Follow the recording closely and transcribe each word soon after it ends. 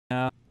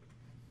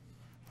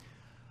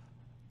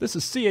This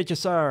is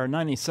CHSR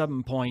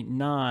 97.9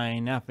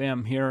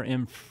 FM here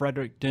in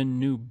Fredericton,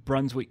 New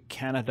Brunswick,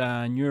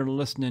 Canada, and you're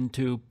listening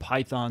to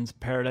Python's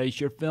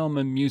Paradise, your film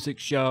and music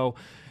show.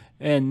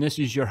 And this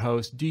is your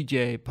host,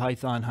 DJ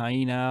Python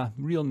Hyena,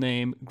 real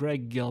name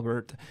Greg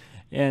Gilbert.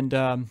 And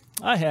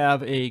I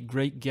have a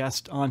great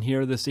guest on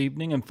here this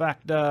evening. In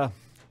fact, got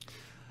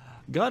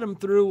him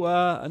through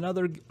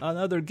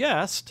another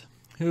guest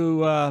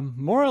who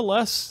more or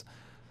less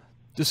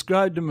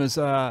described him as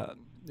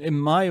in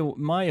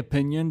my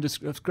opinion,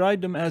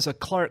 described him as a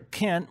Clark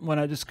Kent when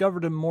I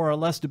discovered him more or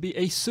less to be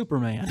a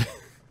Superman.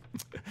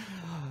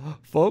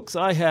 Folks,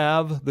 I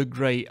have the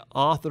great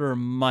author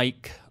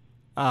Mike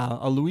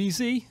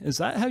Aloisi. Is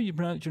that how you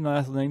pronounce your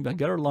last name? I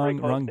got her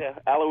wrong. Yeah,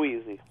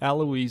 Aloisi.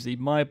 Aloisi.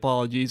 My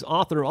apologies.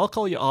 Author. I'll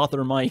call you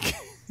Author Mike.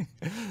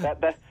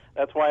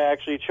 That's why I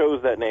actually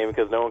chose that name,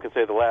 because no one can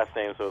say the last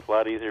name, so it's a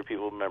lot easier for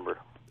people to remember.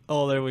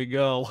 Oh, there we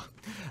go.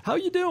 How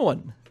you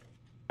doing?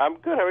 I'm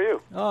good. How are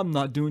you? I'm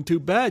not doing too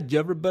bad. You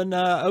ever been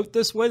out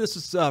this way? This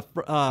is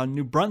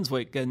New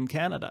Brunswick in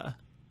Canada.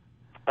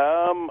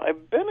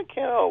 I've been in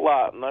Canada a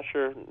lot. I'm not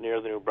sure near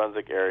the New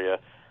Brunswick area.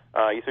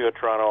 I used to go to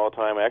Toronto all the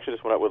time. I actually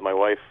just went out with my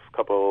wife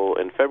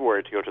in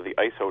February to go to the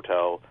Ice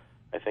Hotel,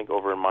 I think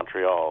over in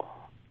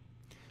Montreal.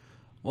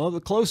 Well,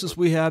 the closest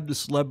we have to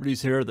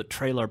celebrities here are the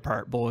Trailer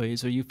Park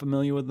Boys. Are you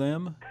familiar with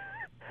them?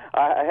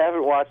 I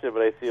haven't watched it,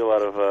 but I see a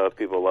lot of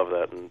people love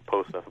that and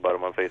post stuff about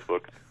them on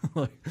Facebook.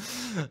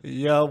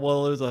 Yeah,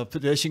 well, there's a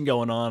petition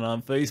going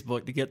on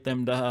Facebook to get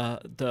them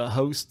to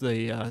host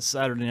the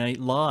Saturday Night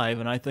Live,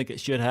 and I think it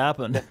should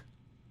happen.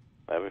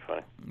 That'd be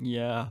funny.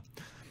 Yeah.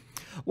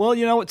 Well,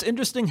 you know, it's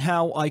interesting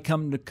how I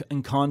come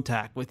in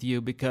contact with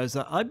you, because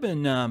I've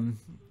been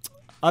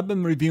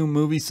reviewing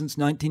movies since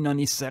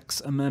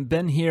 1996, and I've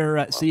been here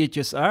at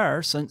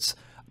CHSR since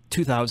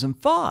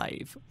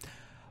 2005.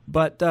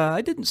 But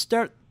I didn't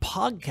start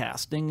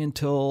podcasting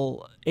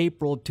until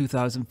April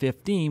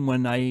 2015,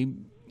 when I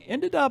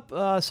ended up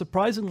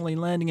surprisingly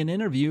landing an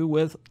interview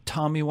with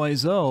Tommy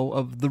Wiseau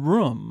of The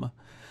Room.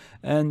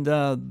 And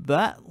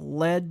that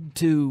led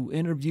to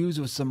interviews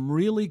with some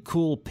really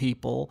cool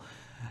people,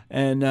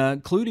 and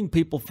including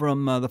people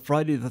from the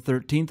Friday the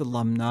 13th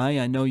alumni.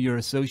 I know you're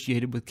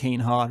associated with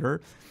Kane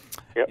Hodder.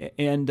 Yep.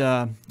 And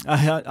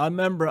I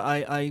remember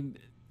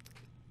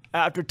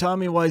after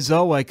Tommy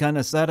Wiseau, I kind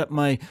of sat at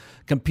my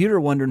computer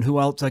wondering who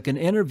else I can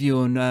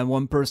interview, and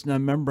one person I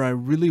remember I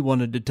really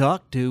wanted to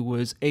talk to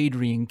was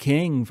Adrienne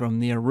King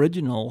from the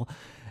original,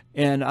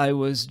 and I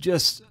was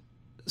just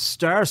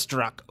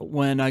starstruck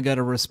when I got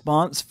a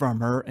response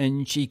from her,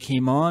 and she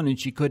came on, and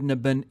she couldn't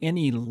have been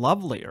any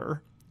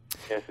lovelier.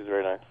 Yeah, she's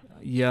very nice.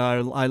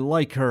 Yeah, I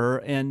like her,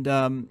 and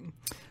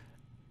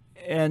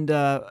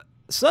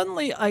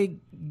suddenly I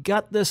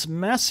got this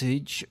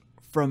message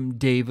from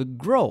David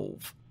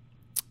Grove.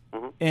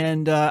 Mm-hmm.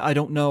 And I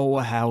don't know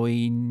how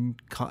he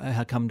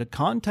come to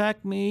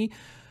contact me.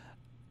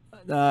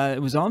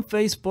 It was on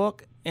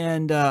Facebook,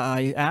 and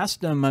I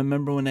asked him. I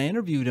remember when I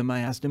interviewed him, I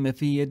asked him if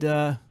he had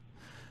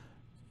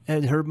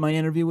heard my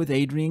interview with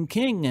Adrienne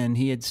King, and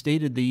he had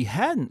stated that he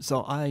hadn't.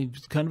 So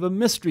it's kind of a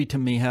mystery to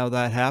me how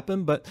that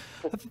happened. But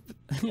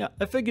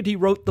I figured he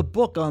wrote the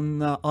book on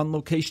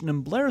location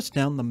in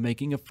Blairstown, The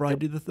Making of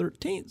Friday the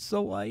 13th.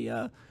 So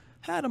I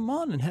had him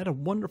on and had a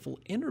wonderful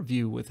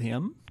interview with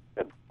him.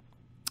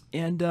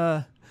 And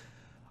I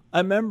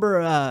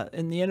remember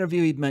in the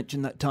interview he'd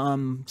mentioned that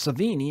Tom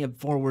Savini had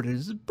forwarded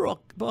his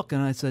book, and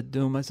I said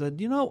to him,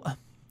 you know,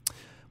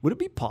 would it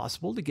be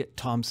possible to get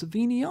Tom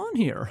Savini on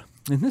here?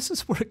 And this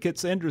is where it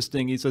gets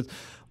interesting. He says,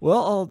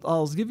 well,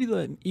 I'll give you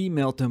the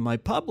email to my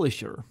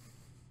publisher.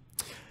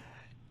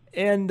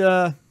 And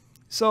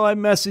so I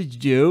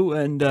messaged you,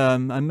 and I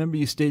remember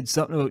you stated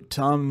something about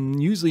Tom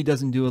usually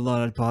doesn't do a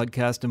lot of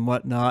podcasts and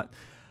whatnot.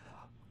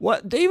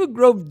 What David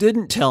Grove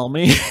didn't tell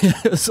me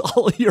is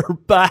all your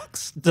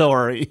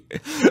backstory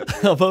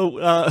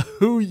about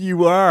who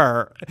you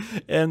are,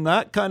 and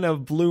that kind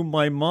of blew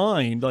my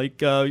mind.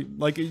 Like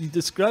he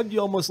described you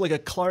almost like a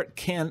Clark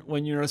Kent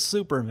when you're a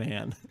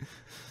Superman.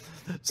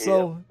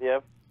 So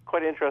yeah,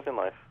 quite an interesting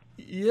life.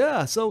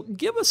 Yeah, so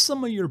give us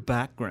some of your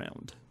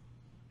background.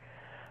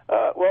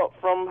 Well,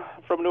 from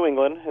New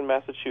England in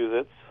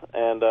Massachusetts,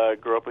 and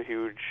grew up a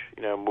huge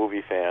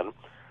movie fan,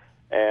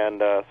 and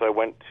so I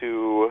went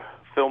to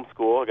film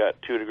school. I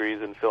got 2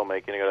 degrees in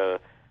filmmaking. I got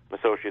an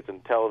associate's in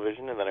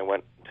television, and then I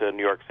went to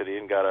New York City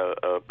and got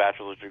a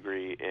bachelor's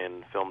degree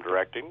in film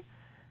directing.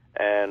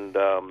 And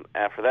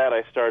after that,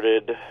 I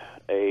started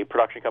a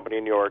production company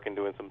in New York and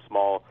doing some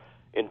small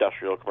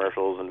industrial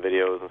commercials and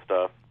videos and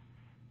stuff,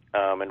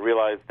 and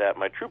realized that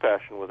my true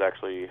passion was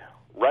actually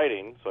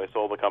writing. So I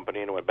sold the company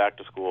and went back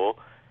to school,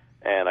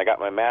 and I got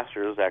my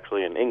master's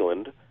actually in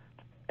England,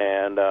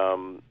 and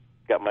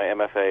got my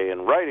MFA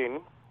in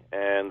writing,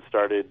 and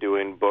started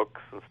doing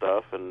books and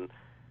stuff, and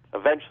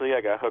eventually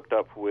I got hooked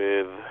up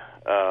with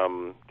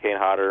Kane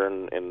Hodder,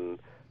 and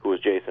who was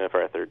Jason in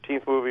Friday the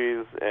 13th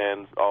movies,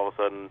 and all of a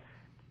sudden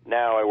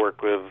now I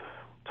work with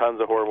tons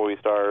of horror movie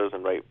stars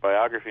and write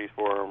biographies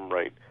for them,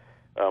 write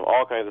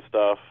all kinds of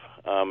stuff.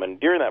 And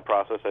during that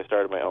process, I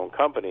started my own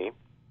company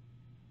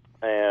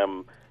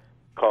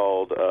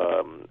called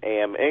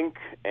AM Inc.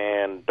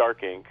 and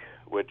Dark Inc.,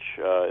 which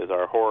is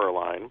our horror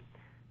line.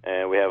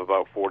 And we have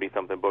about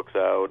 40-something books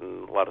out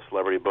and a lot of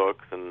celebrity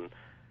books and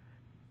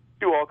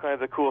do all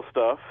kinds of cool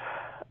stuff.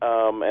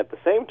 At the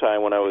same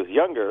time, when I was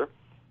younger,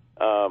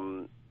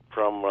 from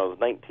when I was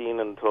 19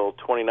 until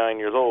 29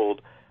 years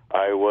old,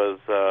 I was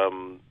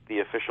the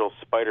official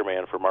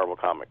Spider-Man for Marvel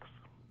Comics,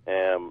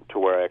 to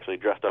where I actually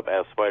dressed up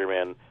as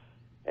Spider-Man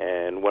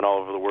and went all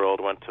over the world,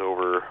 went to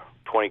over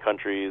 20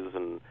 countries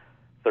and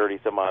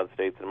 30-some-odd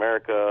states in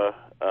America,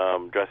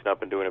 dressing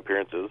up and doing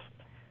appearances,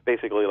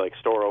 basically like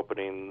store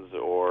openings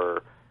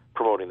or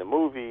promoting the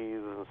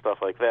movies and stuff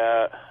like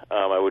that.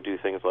 I would do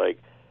things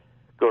like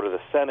go to the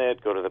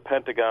Senate, go to the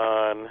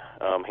Pentagon,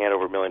 hand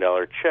over $1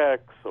 million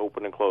checks,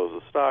 open and close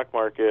the stock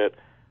market,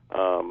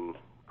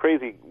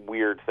 crazy,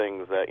 weird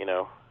things that, you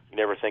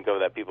never think of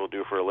that people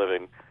do for a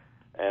living.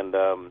 And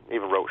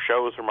even wrote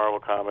shows for Marvel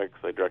Comics.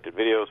 I directed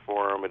videos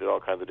for them. I did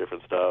all kinds of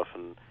different stuff.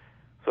 And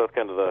so that's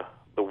kind of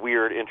the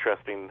weird,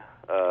 interesting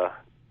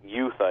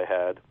youth I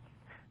had.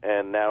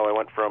 And now I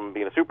went from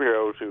being a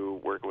superhero to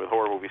working with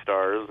horror movie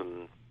stars,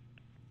 and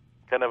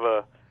kind of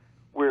a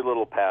weird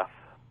little path.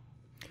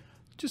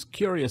 Just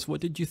curious,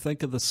 what did you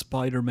think of the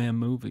Spider-Man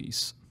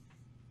movies?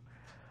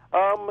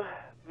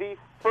 The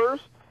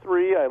first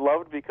 3 I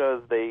loved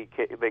because they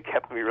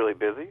kept me really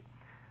busy.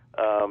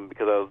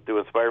 Because I was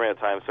doing Spider-Man at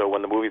the time, so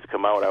when the movies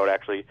come out, I would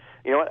actually,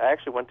 I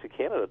actually went to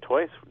Canada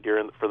twice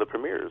for the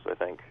premieres, I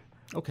think.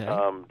 Okay.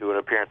 Doing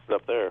appearances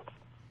up there.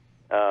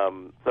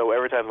 So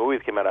every time the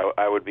movies came out,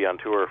 I would be on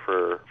tour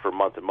for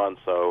months and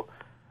months, so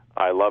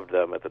I loved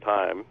them at the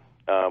time.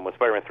 When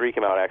Spider-Man 3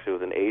 came out, I actually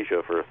was in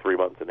Asia for 3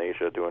 months in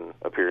Asia doing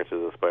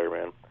appearances as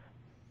Spider-Man.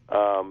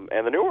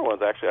 And the newer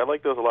ones, actually, I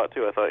like those a lot,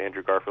 too. I thought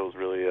Andrew Garfield was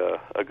really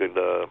a good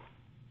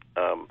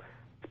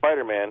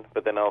Spider-Man,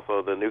 but then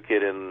also the new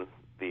kid in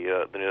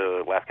the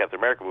new last Captain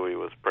America movie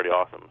was pretty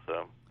awesome,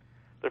 so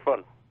they're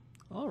fun.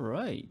 All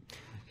right.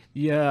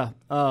 Yeah.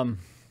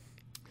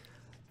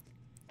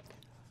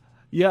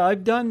 Yeah,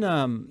 I've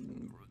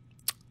done,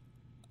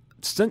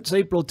 since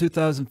April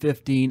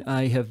 2015,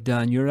 I have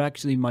done, you're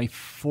actually my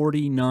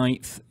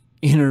 49th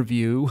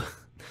interview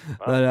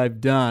that I've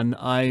done.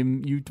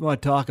 You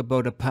want to talk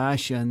about a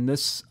passion.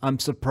 I'm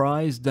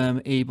surprised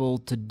I'm able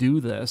to do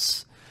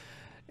this.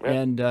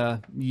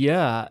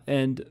 Yeah.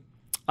 And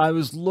I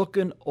was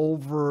looking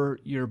over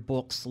your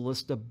books, the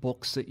list of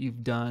books that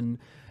you've done,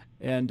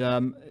 and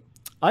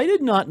I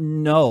did not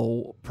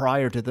know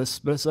prior to this,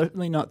 but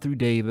certainly not through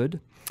David.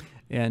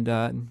 And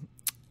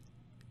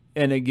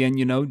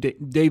again,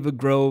 David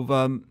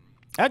Grove.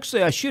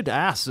 Actually, I should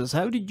ask this: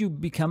 how did you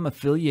become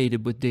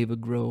affiliated with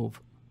David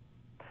Grove?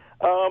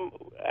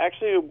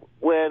 Actually,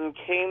 when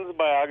Kane's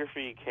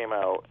biography came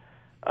out,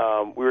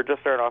 we were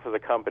just starting off as a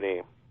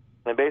company,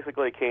 and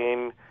basically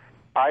Kane.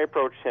 I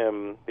approached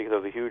him because I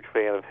was a huge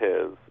fan of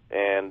his,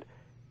 and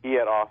he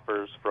had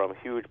offers from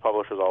huge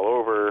publishers all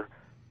over,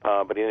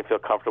 but he didn't feel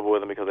comfortable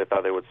with them because they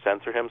thought they would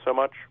censor him so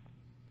much.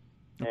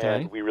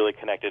 Okay. And we really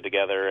connected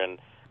together, and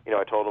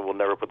I told him we'll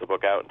never put the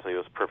book out until he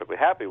was perfectly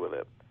happy with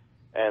it.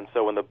 And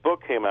so when the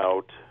book came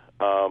out,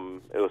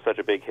 it was such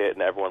a big hit,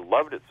 and everyone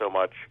loved it so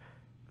much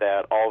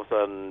that all of a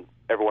sudden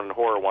everyone in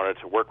horror wanted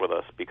to work with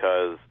us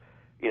because,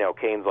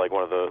 Kane's like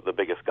one of the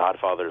biggest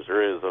godfathers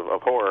there is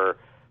of horror.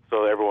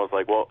 So everyone's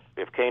like, well,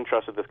 if Kane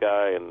trusted this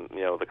guy and,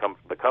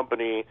 the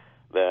company,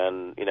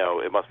 then,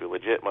 it must be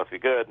legit, must be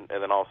good.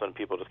 And then all of a sudden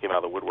people just came out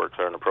of the woodwork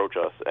starting to approach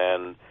us.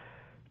 And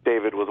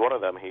David was one of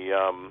them.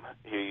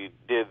 He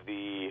did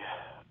the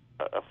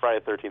Friday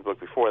the 13th book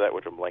before that,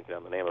 which I'm blanking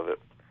on the name of it.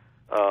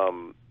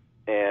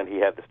 And he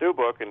had this new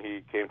book, and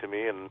he came to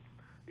me and,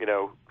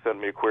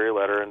 sent me a query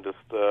letter and just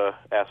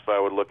asked if I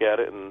would look at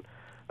it. And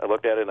I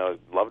looked at it, and I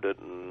loved it.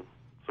 And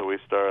so we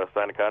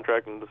signed a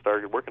contract and just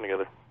started working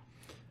together.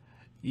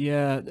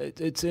 Yeah,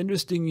 it's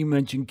interesting you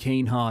mentioned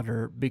Kane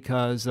Hodder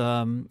because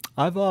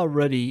I've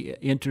already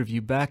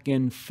interviewed back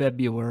in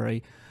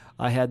February.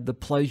 I had the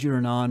pleasure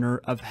and honor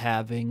of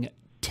having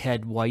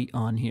Ted White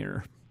on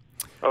here.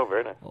 Oh,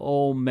 very nice.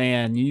 Oh,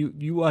 man,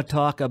 you want to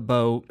talk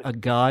about a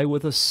guy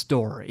with a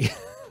story.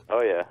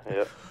 Oh, yeah.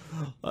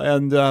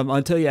 And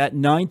I'll tell you, at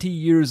 90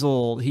 years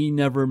old, he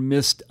never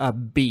missed a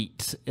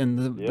beat in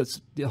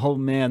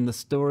the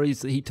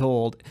stories that he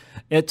told.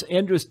 It's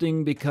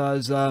interesting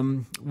because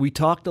we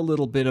talked a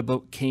little bit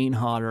about Kane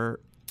Hodder,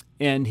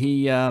 and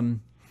he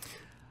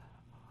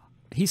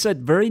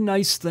said very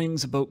nice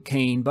things about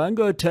Kane, but I'm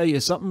going to tell you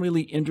something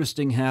really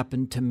interesting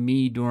happened to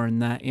me during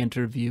that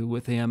interview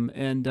with him,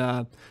 and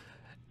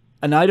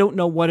I don't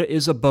know what it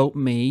is about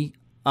me.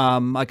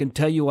 I can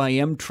tell you I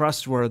am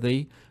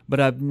trustworthy, but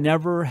I've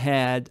never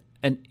had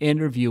an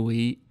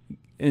interviewee,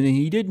 and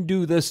he didn't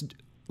do this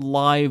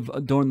live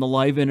during the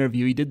live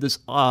interview. He did this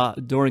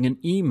during an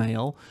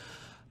email,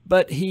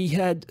 but he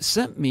had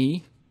sent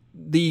me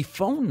the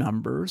phone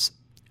numbers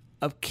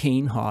of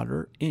Kane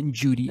Hodder and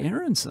Judy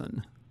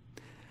Aronson.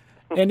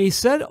 And he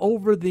said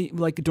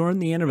during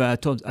the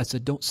interview, I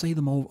said, don't say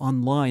them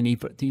online.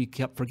 He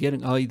kept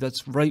forgetting. Oh,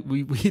 that's right.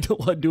 We don't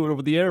want to do it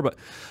over the air. But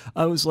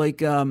I was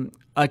like,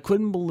 I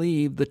couldn't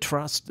believe the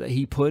trust that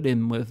he put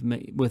in with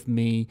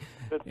me.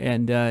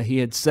 And he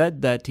had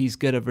said that he's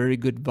got a very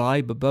good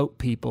vibe about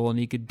people, and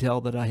he could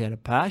tell that I had a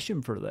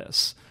passion for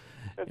this.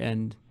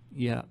 And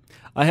yeah,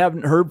 I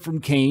haven't heard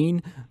from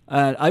Kane.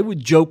 I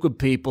would joke with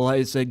people.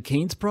 I said,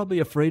 Kane's probably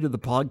afraid of the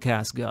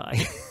podcast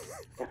guy.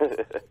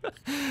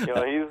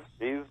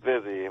 He's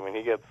busy. I mean,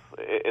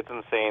 it's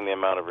insane the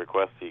amount of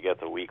requests he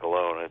gets a week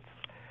alone.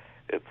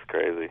 It's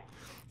crazy.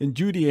 And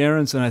Judy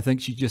Aronson, I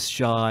think she's just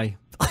shy.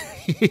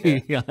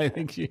 Yeah, I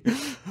think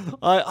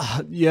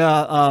I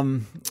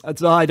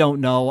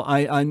don't know.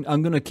 I'm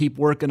going to keep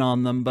working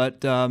on them,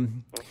 but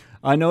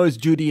I know as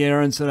Judy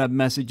Aronson, I've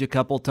messaged a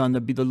couple of times.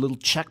 There'd be the little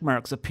check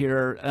marks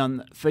appear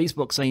on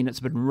Facebook saying it's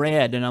been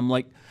read, and I'm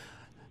like,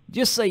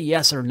 just say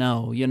yes or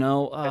no,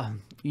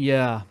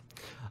 yeah.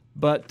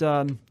 But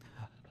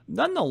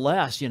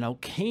nonetheless,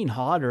 Kane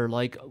Hodder,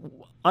 like,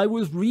 I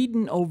was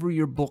reading over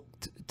your book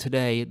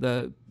today,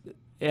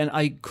 and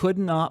I could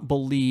not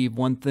believe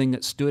one thing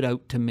that stood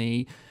out to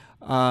me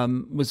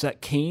was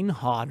that Kane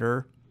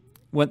Hodder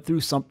went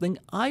through something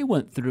I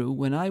went through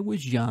when I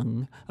was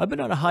young. I've been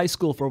out of high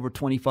school for over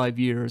 25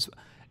 years,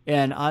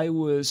 and I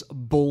was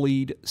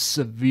bullied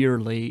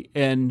severely,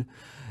 and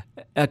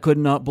I could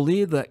not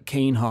believe that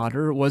Kane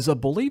Hodder was a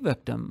bully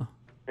victim.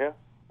 Yeah.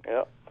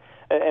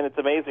 And it's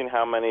amazing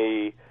how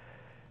many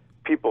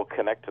people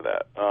connect to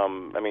that.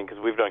 Because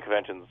we've done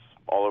conventions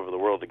all over the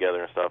world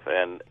together and stuff,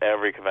 and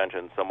every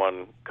convention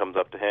someone comes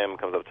up to him,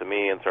 comes up to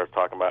me, and starts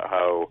talking about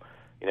how,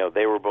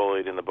 they were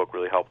bullied, and the book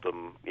really helped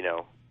them,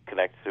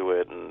 connect to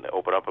it and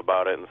open up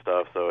about it and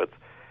stuff. So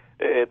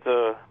it's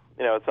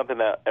something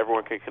that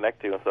everyone can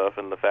connect to and stuff,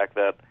 and the fact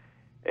that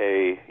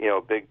a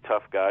big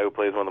tough guy who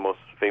plays one of the most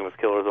famous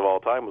killers of all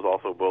time was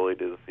also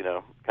bullied is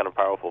kind of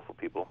powerful for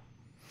people.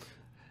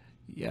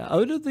 Yeah,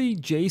 out of the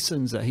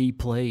Jasons that he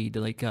played,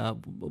 like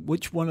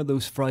which one of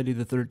those Friday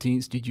the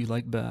 13th did you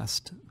like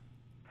best?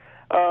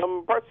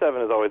 Part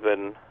 7 has always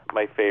been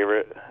my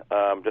favorite,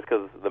 just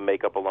because the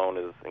makeup alone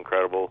is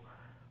incredible,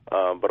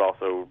 but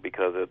also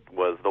because it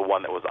was the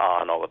one that was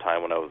on all the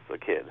time when I was a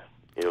kid.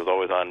 It was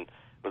always on.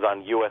 It was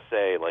on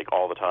USA like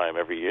all the time.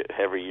 Every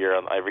year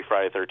on every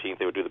Friday the 13th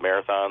they would do the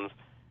marathons,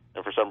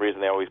 and for some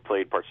reason they always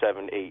played Part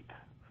 7, 8.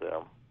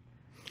 So,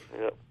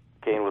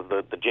 Kane was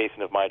the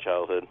Jason of my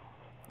childhood.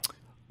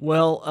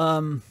 Well,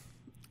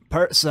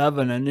 Part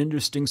 7, an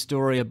interesting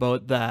story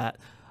about that.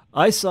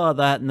 I saw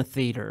that in the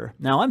theater.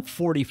 Now, I'm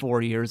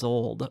 44 years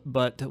old,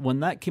 but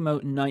when that came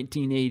out in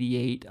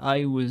 1988,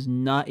 I was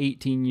not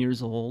 18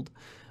 years old.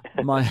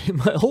 My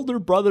older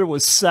brother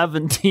was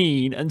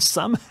 17, and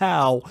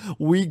somehow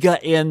we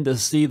got in to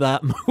see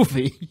that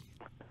movie.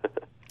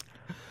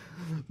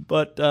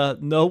 But,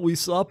 no, we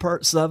saw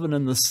Part 7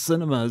 in the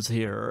cinemas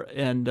here,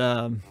 and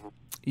I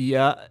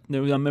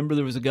remember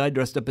there was a guy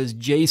dressed up as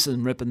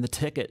Jason ripping the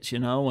tickets,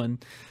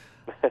 and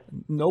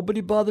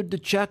nobody bothered to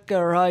check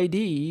our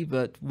ID,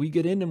 but we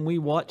get in and we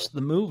watch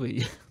the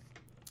movie.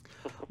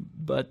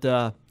 But,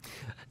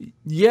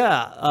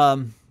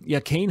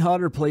 Kane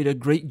Hodder played a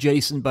great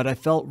Jason, but I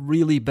felt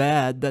really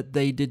bad that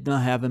they did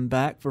not have him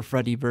back for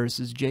Freddy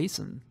versus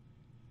Jason.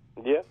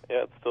 Yeah,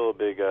 it's still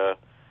a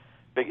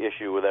big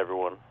issue with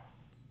everyone.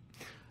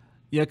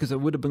 Yeah, because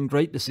it would have been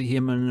great to see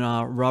him and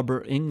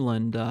Robert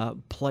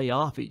Englund play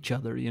off each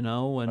other,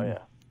 and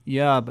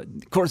but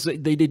of course they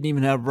didn't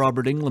even have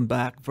Robert Englund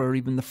back for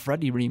even the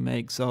Freddy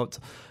remake, so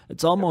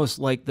it's almost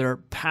like they're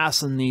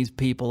passing these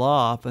people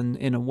off, and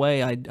in a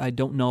way I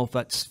don't know if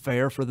that's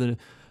fair for the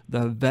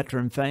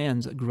veteran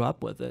fans that grew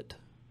up with it.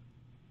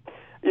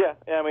 Yeah,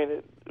 I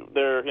mean,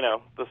 they're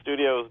the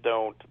studios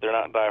they're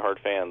not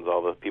diehard fans,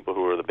 all the people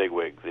who are the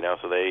bigwigs,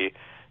 so they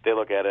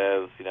look at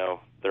it as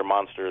they're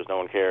monsters, no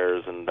one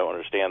cares, and don't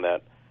understand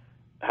that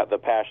the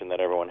passion that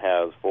everyone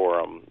has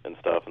for them and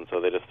stuff, and so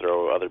they just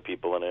throw other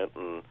people in it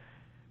and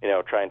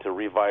trying to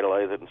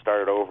revitalize it and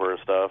start it over and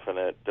stuff, and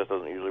it just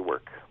doesn't usually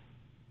work.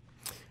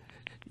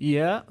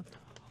 Yeah.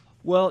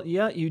 Well,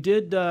 yeah, you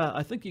did.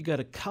 I think you got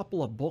a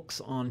couple of books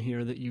on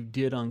here that you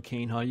did on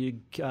Kane Hodder.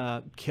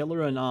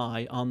 Killer and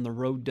I, On the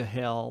Road to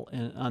Hell,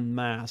 and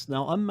Unmasked.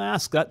 Now,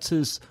 Unmasked, that's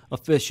his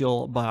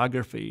official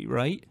biography,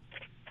 right?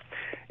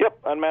 Yep,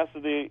 Unmasked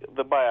is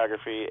the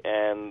biography,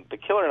 and The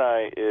Killer and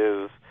I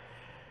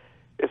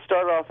it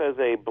started off as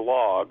a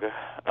blog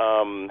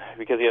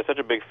because he has such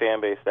a big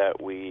fan base that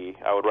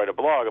I would write a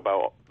blog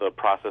about the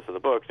process of the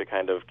book to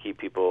kind of keep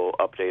people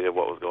updated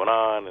what was going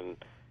on and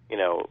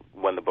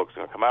when the book's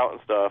going to come out and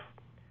stuff.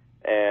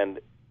 And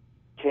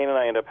Kane and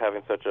I end up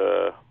having such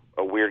a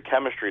weird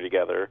chemistry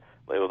together.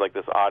 It was like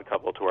this odd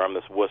couple to where I'm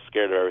this wuss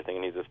scared of everything,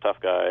 and he's this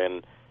tough guy,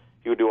 and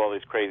he would do all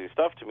these crazy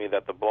stuff to me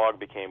that the blog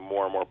became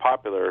more and more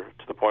popular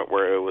to the point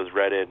where it was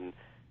read in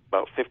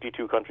about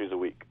 52 countries a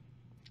week.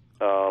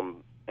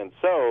 And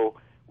so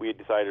we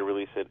decided to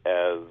release it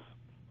as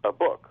a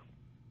book.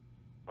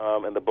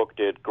 And the book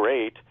did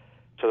great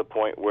to the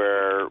point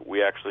where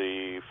we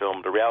actually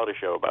filmed a reality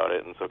show about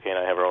it. And so Kane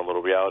and I have our own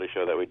little reality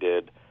show that we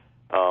did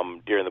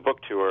during the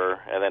book tour.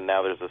 And then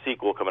now there's a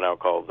sequel coming out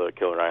called The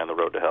Killer and I on the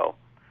Road to Hell.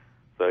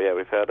 So, yeah,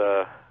 we've had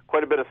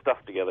quite a bit of stuff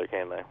together,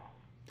 Kane and I.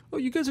 Oh,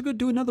 you guys are going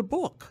to do another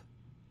book.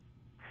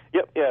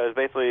 Yep, yeah, it's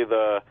basically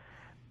the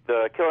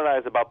Killer and I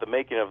is about the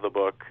making of the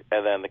book,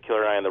 and then The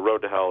Killer and I on the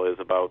Road to Hell is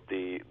about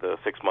the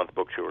 6-month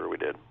book tour we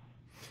did.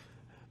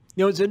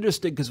 You know, it's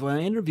interesting because when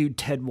I interviewed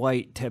Ted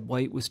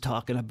White was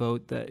talking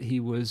about that he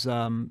was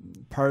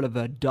part of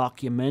a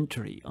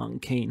documentary on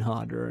Kane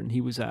Hodder, and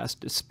he was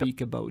asked to speak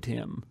about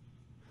him.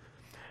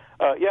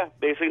 Yeah,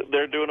 basically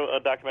they're doing a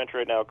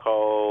documentary right now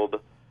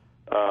called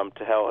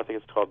To Hell. I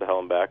think it's called To Hell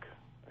and Back.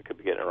 I could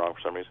be getting it wrong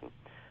for some reason.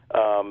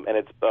 And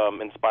it's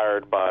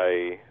inspired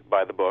by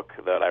the book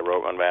that I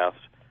wrote, Unmasked,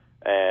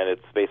 and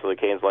it's basically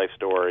Kane's life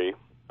story.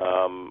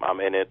 I'm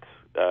in it.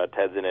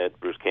 Ted's in it.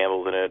 Bruce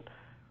Campbell's in it.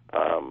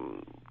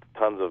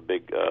 Tons of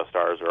big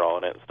stars are all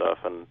in it and stuff,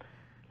 and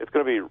it's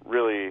going to be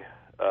really,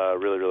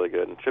 really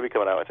good. And should be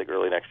coming out, I think,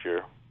 early next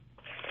year.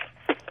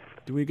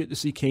 Do we get to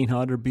see Kane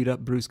Hodder beat up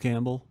Bruce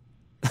Campbell?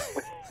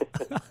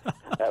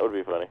 That would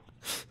be funny.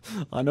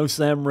 I know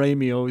Sam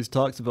Raimi always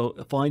talks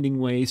about finding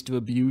ways to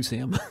abuse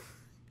him.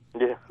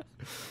 Yeah.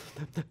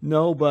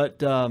 No,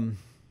 but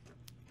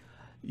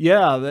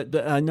yeah,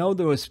 I know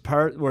there was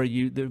part where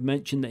they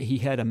mentioned that he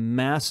had a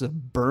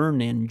massive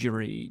burn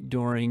injury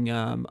during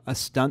a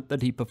stunt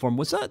that he performed.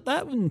 Was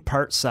that in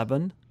part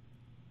 7?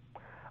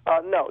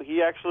 No,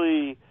 he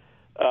actually.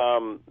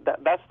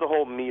 That's the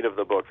whole meat of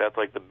the book. That's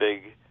like the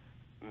big,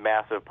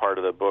 massive part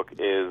of the book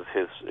is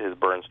his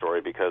burn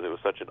story, because it was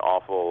such an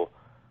awful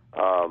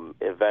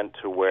event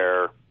to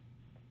where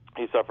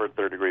he suffered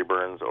third-degree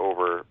burns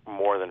over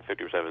more than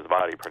 50% of his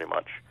body, pretty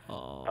much.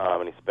 Oh.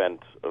 And he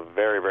spent a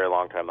very, very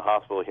long time in the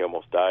hospital. He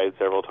almost died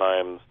several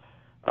times.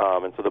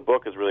 And so the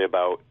book is really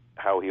about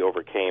how he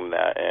overcame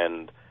that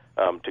and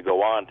to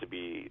go on to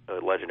be a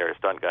legendary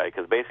stunt guy.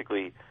 Because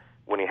basically,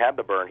 when he had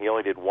the burn, he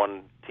only did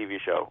one TV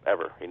show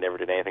ever. He never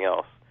did anything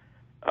else.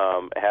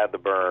 Had the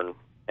burn,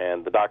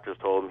 and the doctors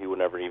told him he would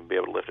never even be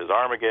able to lift his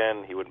arm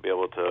again. He wouldn't be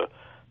able to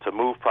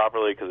move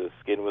properly because his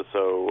skin was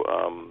so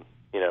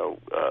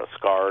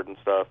scarred and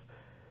stuff.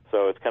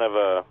 So it's kind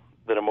of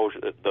the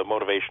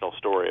motivational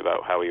story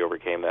about how he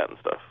overcame that and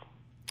stuff.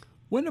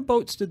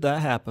 Whenabouts did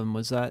that happen?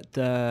 Was that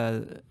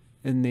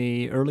in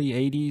the early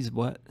 80s?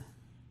 What?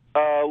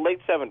 Late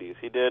 70s.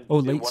 He did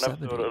late one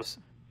 70s. episode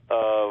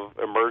of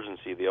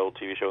Emergency, the old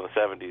TV show in the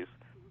 70s.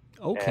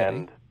 Okay.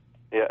 And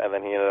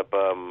then he ended up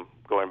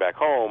going back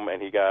home,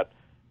 and he got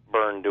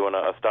burned doing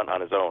a stunt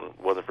on his own.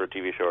 It wasn't for a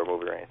TV show or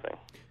movie or anything.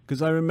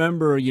 Because I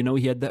remember, he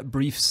had that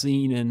brief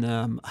scene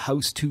in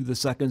House 2, the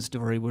second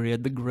story, where he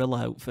had the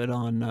gorilla outfit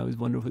on. I was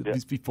wondering if it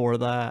was before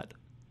that.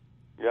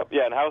 Yep.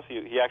 Yeah, in House,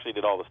 he actually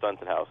did all the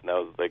stunts in House, and that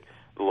was like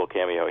the little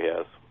cameo he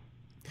has.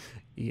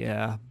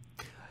 Yeah.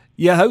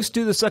 Yeah, House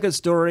 2, the second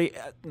story.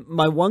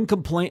 My one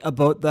complaint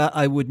about that,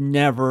 I would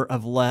never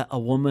have let a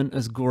woman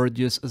as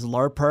gorgeous as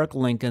Lar Park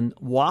Lincoln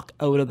walk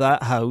out of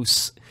that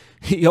house.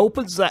 He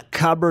opens that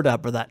cupboard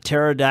up, or that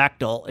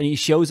pterodactyl, and he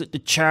shows it to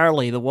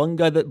Charlie, the one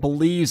guy that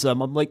believes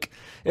him. I'm like,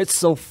 it's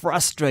so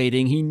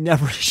frustrating. He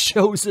never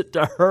shows it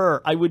to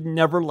her. I would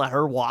never let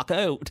her walk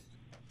out.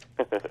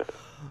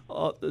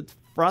 It's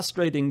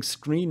frustrating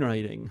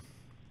screenwriting.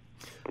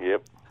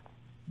 Yep.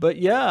 But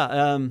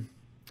yeah,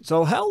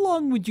 so how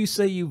long would you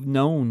say you've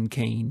known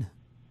Kane?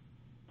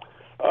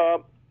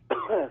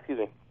 Excuse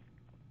me.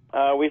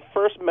 We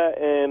first met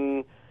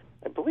in,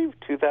 I believe,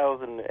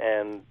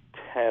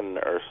 2010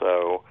 or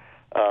so.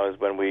 Is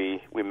when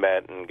we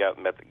met and got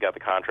the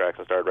contracts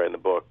and started writing the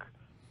book.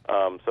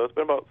 So it's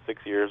been about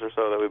 6 years or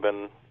so that we've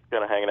been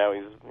kind of hanging out.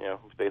 He's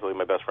basically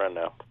my best friend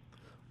now.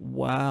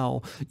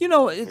 Wow.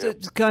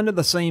 It's kind of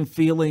the same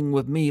feeling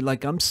with me.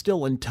 Like, I'm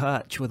still in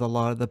touch with a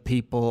lot of the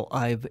people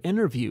I've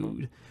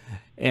interviewed.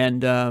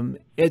 And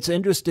it's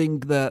interesting,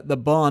 the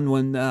bond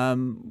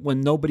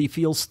when nobody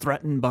feels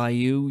threatened by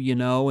you,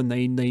 and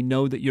they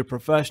know that you're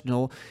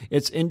professional.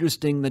 It's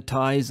interesting the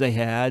ties they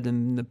had,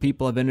 and the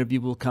people I've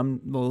interviewed will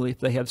come. Well, if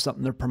they have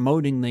something they're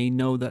promoting, they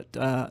know that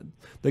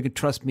they can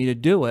trust me to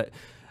do it.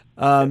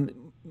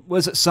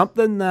 Was it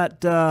something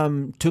that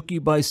took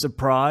you by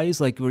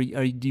surprise? Like, do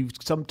you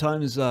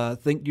sometimes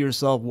think to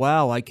yourself,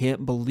 "Wow, I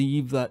can't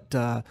believe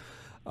that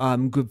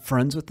I'm good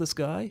friends with this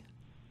guy"?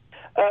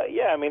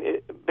 Yeah, I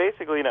mean,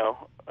 basically,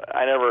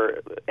 I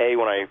never,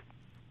 when I,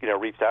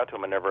 reached out to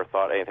him, I never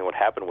thought anything would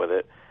happen with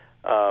it.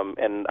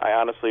 And I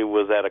honestly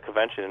was at a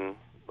convention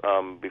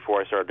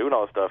before I started doing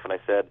all this stuff, and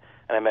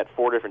I met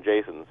 4 different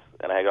Jasons,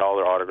 and I got all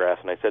their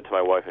autographs, and I said to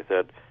my wife,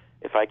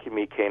 if I could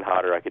meet Kane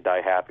Hodder, I could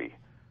die happy.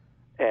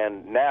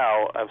 And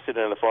now I'm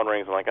sitting in the phone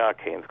rings, I'm like,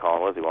 Kane's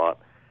calling, what does he want?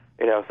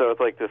 So it's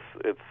like this,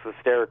 it's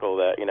hysterical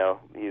that,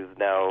 he's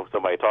now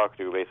somebody to talk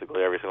to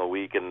basically every single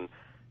week, and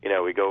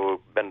we go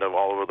bend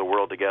all over the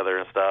world together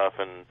and stuff.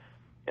 And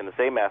in the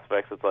same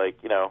aspects, it's like,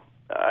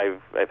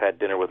 I've had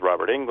dinner with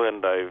Robert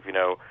Englund. I've,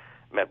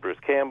 met Bruce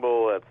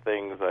Campbell at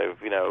things. I've,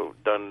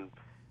 done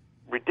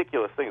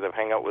ridiculous things. I've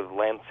hung out with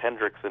Lance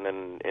Henriksen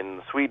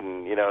in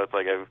Sweden. You know, it's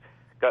like I've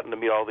gotten to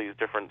meet all these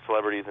different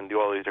celebrities and do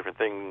all these different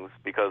things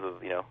because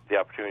of, you know, the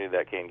opportunity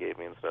that Kane gave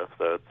me and stuff.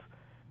 So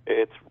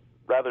it's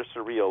rather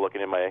surreal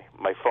looking at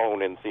my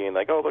phone and seeing,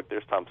 like, oh, look,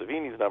 there's Tom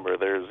Savini's number,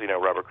 there's, you know,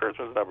 Robert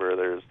Kurtzman's number,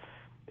 there's,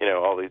 you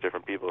know, all these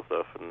different people and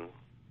stuff. And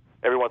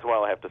every once in a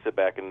while I have to sit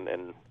back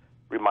and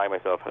remind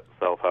myself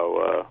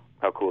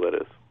how cool that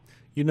is.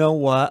 You know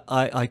what?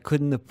 I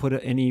couldn't have put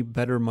it any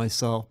better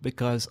myself,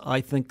 because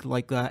I think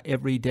like that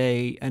every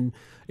day. And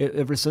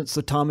ever since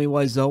the Tommy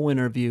Wiseau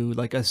interview,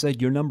 like I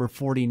said, you're number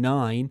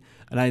 49,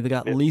 and I've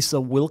got Lisa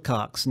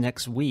Wilcox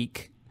next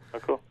week. Oh,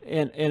 cool.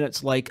 And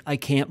it's like, I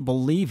can't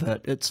believe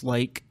it. It's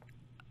like,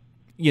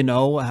 you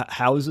know,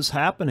 how is this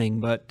happening?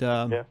 But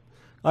yeah.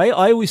 I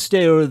always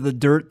stay out of the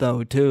dirt,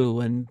 though, too.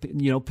 And,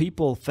 you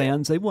know,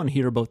 fans, they want to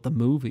hear about the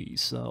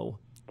movies. So,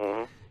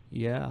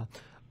 yeah.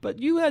 But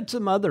you had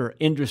some other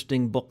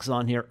interesting books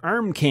on here.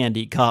 Arm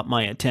Candy caught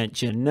my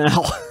attention.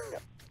 Now,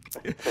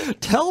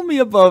 tell me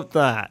about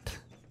that.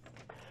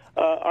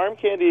 Arm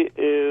Candy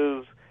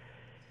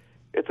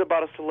it's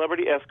about a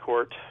celebrity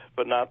escort,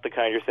 but not the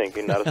kind you're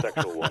thinking, not a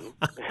sexual one.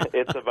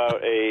 It's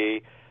about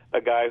a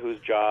guy whose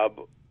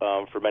job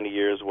for many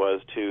years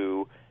was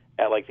to,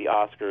 at like the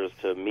Oscars,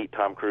 to meet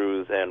Tom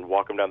Cruise and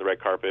walk him down the red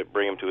carpet,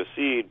 bring him to a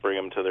seat, bring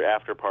him to their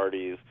after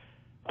parties,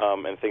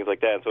 and things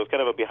like that. And so it's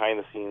kind of a behind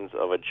the scenes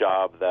of a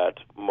job that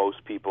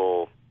most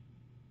people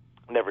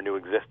never knew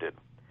existed.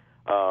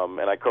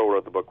 And I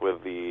co-wrote the book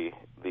with the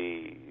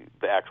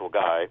actual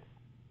guy,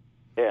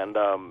 and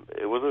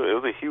it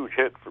was a huge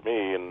hit for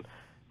me. And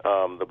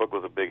the book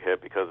was a big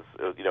hit because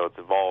it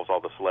involves all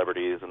the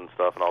celebrities and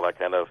stuff and all that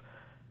kind of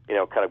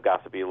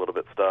gossipy a little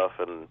bit stuff.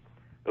 And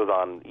it was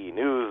on E!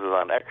 News, it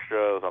was on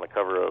Extra, it was on the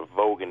cover of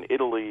Vogue in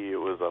Italy, it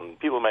was on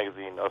People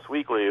magazine, Us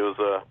Weekly. It was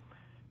a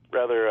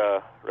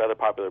rather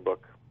popular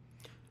book.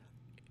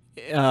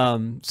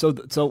 So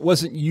it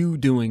wasn't you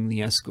doing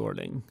the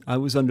escorting. I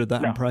was under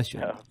that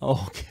impression. No.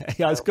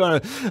 Okay. I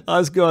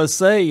was gonna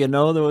say, you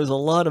know, there was a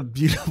lot of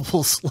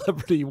beautiful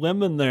celebrity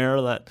women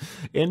there that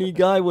any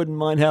guy wouldn't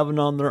mind having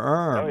on their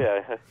arm. Oh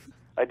yeah,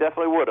 I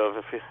definitely would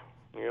have.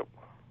 Yep.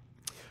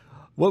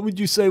 What would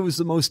you say was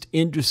the most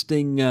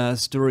interesting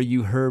story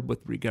you heard with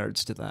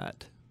regards to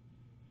that?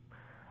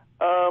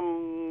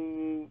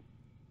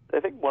 I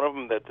think one of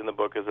them that's in the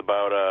book is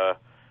about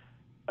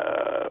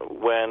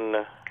when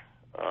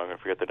I'm going to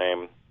forget the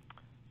name.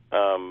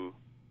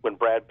 When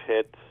Brad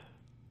Pitt,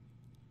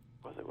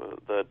 was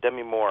the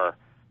Demi Moore,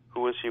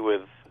 who was she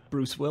with?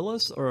 Bruce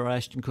Willis or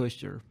Ashton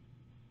Kutcher?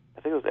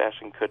 I think it was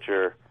Ashton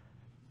Kutcher,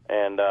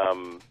 and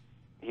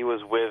he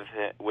was with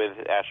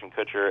Ashton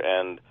Kutcher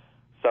and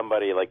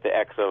somebody like the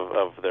ex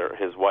of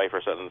his wife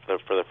or something. So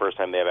for the first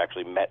time, they have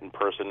actually met in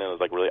person, and it was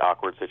like a really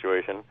awkward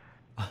situation.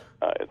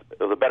 It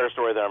was a better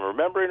story than I'm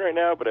remembering right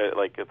now, but it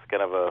was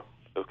kind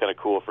of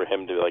cool for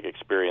him to like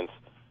experience,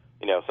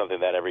 you know, something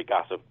that every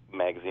gossip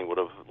magazine would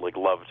have like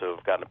loved to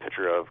have gotten a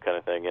picture of, kind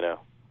of thing, you know.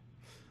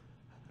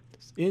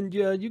 And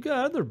you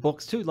got other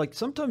books too. Like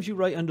sometimes you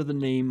write under the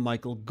name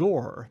Michael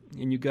Gore,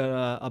 and you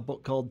got a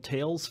book called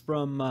Tales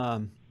from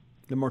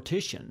the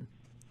Mortician.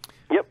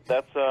 Yep,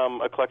 that's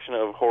a collection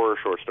of horror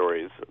short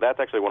stories. That's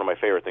actually one of my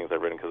favorite things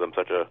I've written because I'm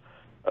such a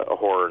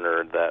horror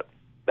nerd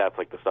that's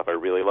like the stuff I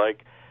really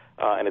like.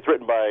 And it's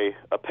written by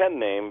a pen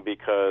name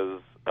because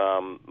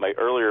my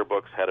earlier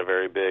books had a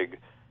very big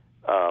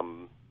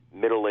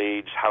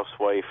middle-aged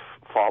housewife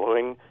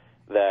following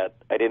that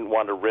I didn't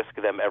want to risk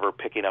them ever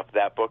picking up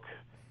that book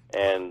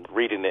and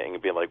reading it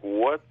and being like,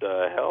 what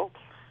the hell?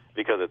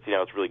 Because it's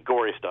really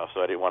gory stuff,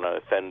 so I didn't want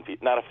to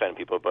not offend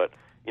people, but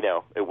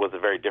it was a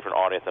very different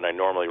audience than I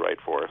normally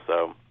write for.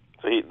 So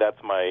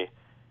that's my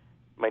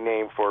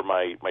name for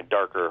my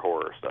darker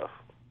horror stuff.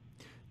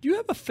 Do you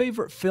have a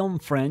favorite film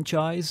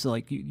franchise?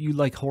 Like you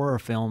like horror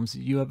films.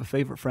 Do you have a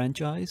favorite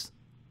franchise?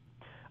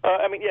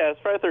 Friday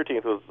the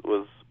 13th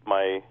was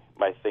my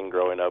thing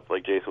growing up.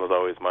 Like Jason was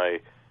always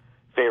my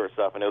favorite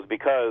stuff, and it was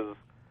because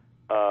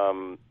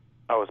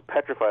I was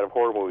petrified of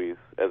horror movies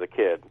as a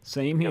kid.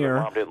 Same here.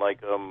 My mom didn't like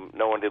them.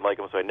 No one didn't like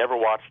them, so I never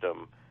watched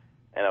them.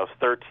 And I was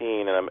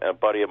 13, and a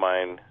buddy of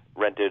mine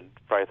rented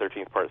Friday the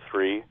 13th Part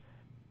 3,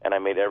 and I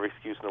made every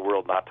excuse in the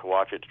world not to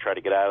watch it to try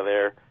to get out of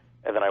there.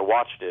 And then I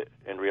watched it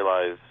and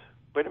realized,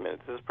 wait a minute,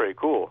 this is pretty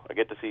cool. I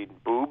get to see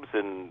boobs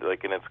and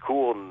it's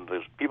cool, and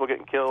there's people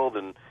getting killed,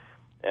 and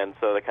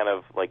so that kind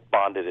of like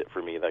bonded it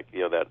for me, like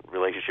that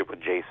relationship with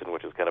Jason,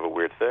 which is kind of a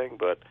weird thing,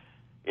 but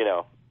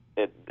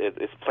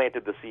it's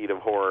planted the seed of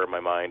horror in my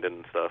mind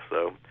and stuff.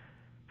 So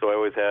I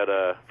always had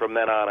from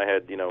then on I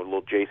had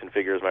little Jason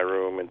figures in my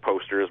room and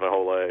posters my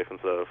whole life and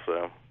stuff.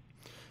 So.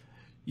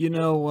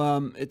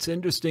 It's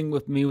interesting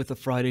with me with the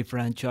Friday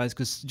franchise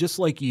because just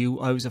like you,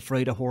 I was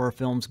afraid of horror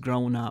films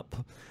growing up.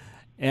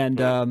 And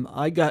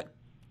I got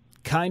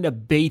kind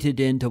of baited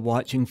into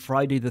watching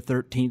Friday the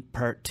 13th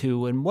Part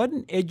 2. And what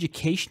an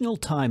educational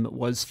time it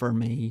was for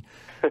me.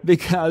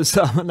 Because,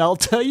 and I'll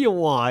tell you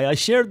why. I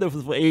shared this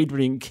with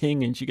Adrienne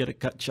King and she got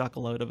a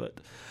chuckle out of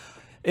it.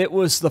 It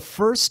was the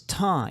first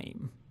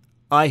time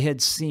I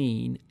had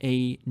seen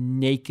a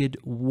naked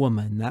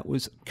woman. That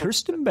was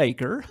Kirsten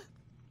Baker.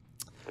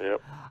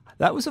 Yep.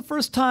 That was the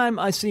first time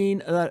I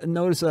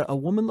noticed that a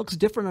woman looks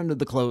different under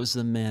the clothes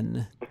than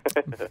men.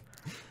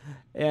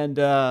 And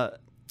I'm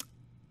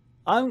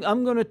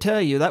going to tell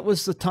you, that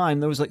was the time.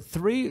 There was like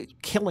 3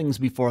 killings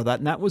before that,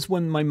 and that was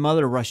when my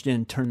mother rushed in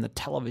and turned the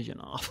television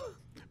off.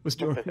 Was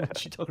during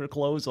she took her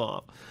clothes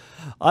off.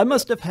 I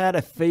must have had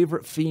a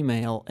favorite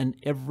female in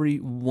every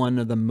one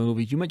of the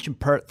movies. You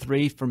mentioned Part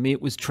 3. For me,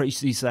 it was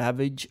Tracy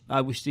Savage.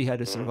 I wish she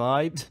had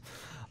survived.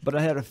 But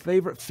I had a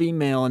favorite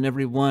female in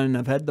every one.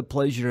 I've had the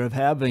pleasure of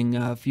having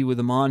a few of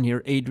them on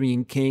here.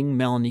 Adrienne King,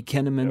 Melanie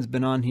Kinnaman's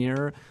been on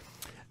here.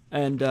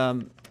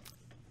 And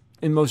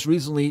most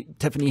recently,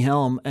 Tiffany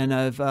Helm. And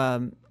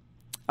I'm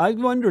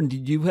wondering,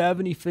 did you have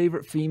any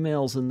favorite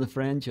females in the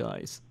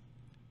franchise?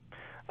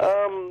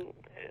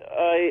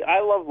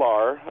 I love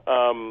Lar.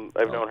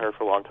 I've known her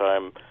for a long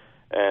time,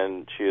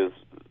 and she is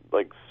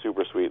like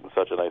super sweet and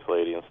such a nice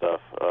lady and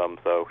stuff.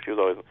 So she was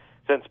always,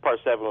 since Part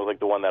 7 was like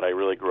the one that I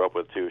really grew up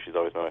with too. She's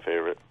always been my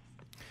favorite.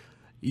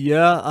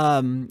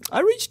 Yeah,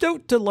 I reached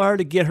out to Lar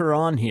to get her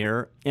on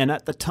here, and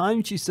at the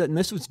time she said, and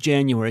this was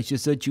January, she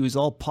said she was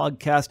all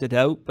podcasted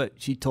out, but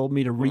she told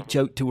me to reach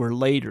out to her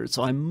later,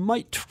 so I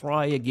might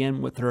try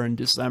again with her in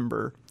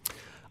December.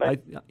 I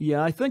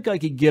think I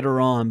could get her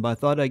on, but I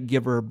thought I'd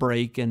give her a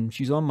break, and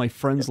she's on my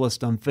friends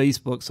list on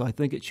Facebook, so I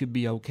think it should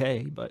be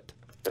okay. But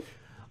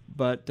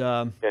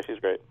yeah, she's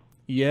great.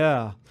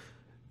 Yeah,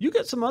 you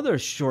got some other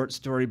short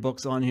story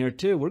books on here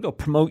too. We're gonna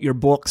promote your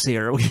books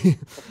here. You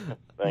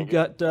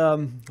got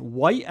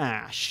White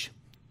Ash.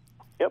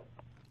 Yep.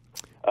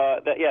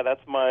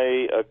 That's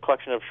my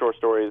collection of short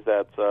stories.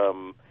 That's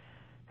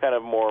kind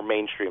of more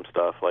mainstream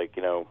stuff, like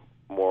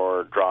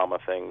more drama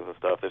things and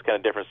stuff. There's kind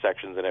of different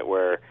sections in it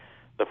where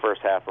the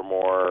first half are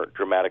more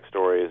dramatic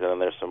stories, and then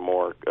there's some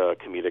more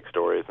comedic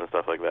stories and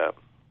stuff like that.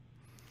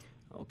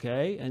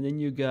 Okay, and then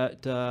you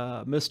got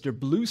Mr.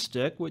 Blue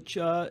Stick, which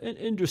an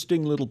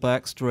interesting little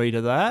backstory to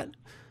that,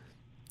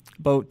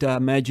 about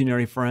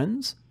imaginary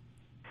friends.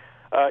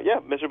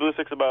 Mr. Blue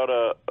Stick's about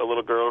a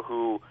little girl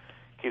who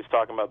keeps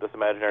talking about this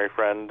imaginary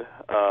friend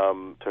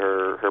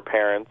to her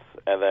parents,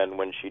 and then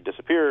when she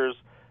disappears,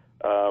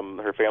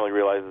 her family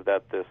realizes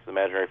that this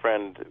imaginary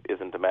friend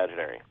isn't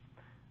imaginary.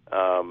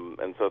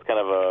 And so it's kind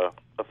of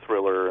a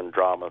thriller and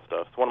drama and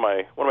stuff. It's one of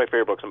my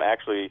favorite books. I'm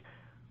actually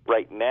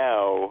right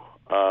now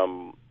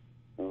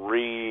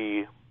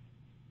re-editing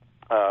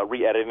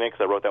it because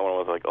I wrote that when I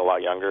was like a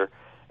lot younger,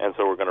 and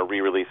so we're going to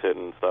re-release it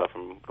and stuff.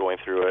 I'm going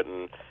through it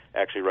and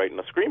actually writing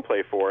a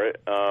screenplay for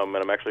it, and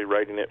I'm actually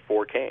writing it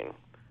for Kane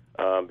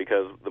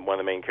because one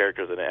of the main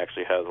characters in it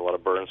actually has a lot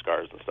of burn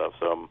scars and stuff.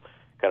 So I'm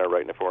kind of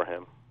writing it for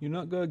him. You're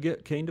not going to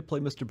get Kane to play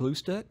Mr. Blue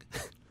Stick?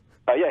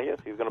 Yeah, yes,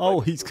 he's going to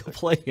play. He's going to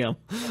play him.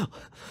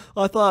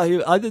 I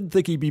didn't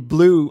think he'd be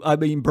blue. I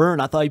mean, burn.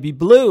 I thought he'd be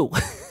blue.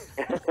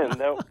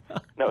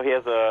 No, he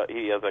has a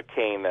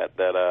cane that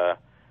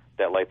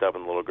lights up,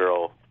 and the little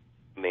girl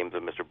names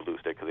him Mr. Blue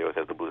Stick because he always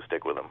has the blue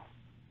stick with him.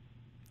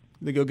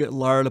 They go get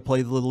Lara to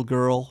play the little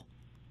girl.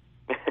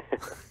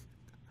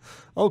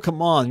 Oh,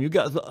 come on! You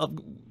got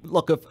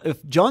look.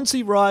 If John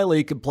C.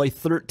 Reilly could play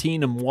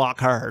 13 and walk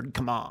hard,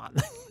 come on.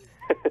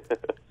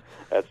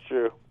 That's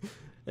true.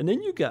 And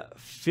then you got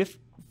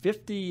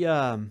 50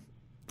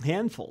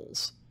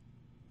 handfuls.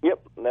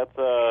 Yep, that's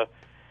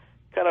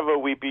kind of a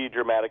weepy,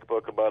 dramatic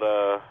book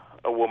about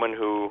a woman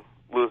who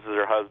loses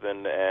her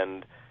husband,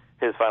 and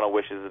his final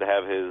wish is to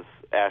have his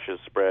ashes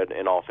spread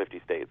in all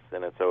 50 states.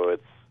 And so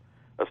it's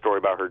a story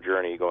about her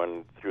journey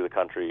going through the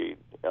country,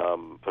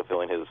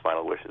 fulfilling his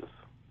final wishes.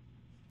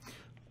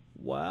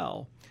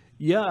 Wow.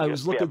 Yeah, I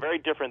was looking. Yeah, very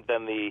different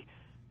than the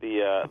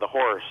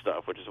horror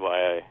stuff, which is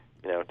why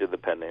I did the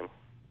pen name.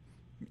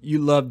 You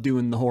love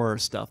doing the horror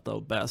stuff, though,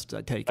 best,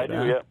 I take it.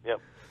 I do, yep.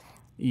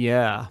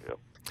 Yeah. Yep.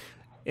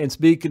 And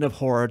speaking of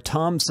horror,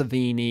 Tom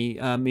Savini,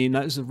 I mean,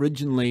 that was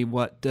originally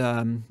what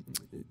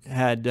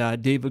had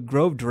David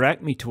Grove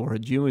direct me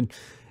towards you.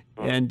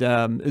 And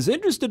as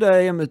interested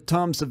I am in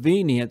Tom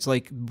Savini, it's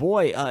like,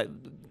 boy,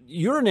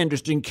 you're an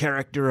interesting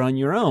character on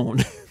your own.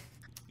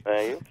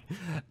 Thank you.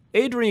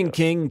 Adrienne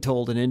King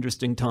told an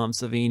interesting Tom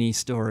Savini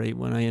story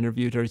when I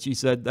interviewed her. She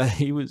said that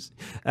he was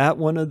at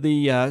one of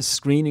the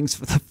screenings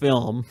for the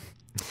film,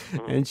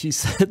 and she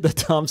said that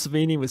Tom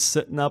Savini was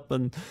sitting up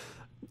and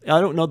I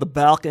don't know, the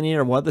balcony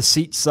or one of the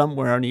seats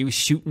somewhere, and he was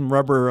shooting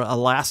rubber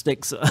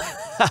elastics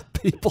at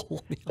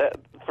people.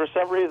 For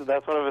some reason,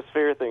 that's one of his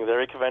favorite things.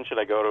 Every convention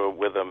I go to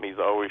with him, he's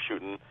always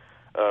shooting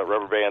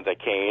rubber bands at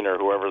Kane or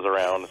whoever's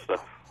around and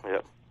stuff.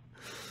 Yeah.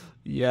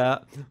 Yeah,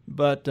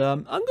 but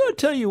I'm going to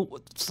tell you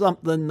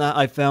something that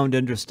I found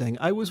interesting.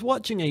 I was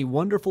watching a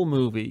wonderful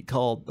movie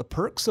called The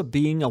Perks of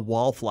Being a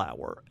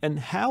Wallflower, and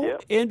how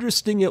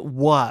interesting it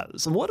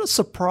was. And what a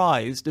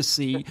surprise to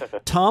see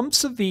Tom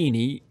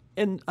Savini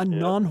in a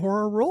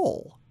non-horror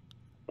role.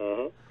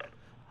 Mm-hmm.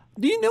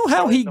 Do you know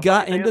how he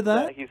got into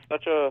that? He's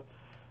such a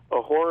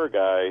horror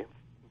guy,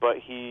 but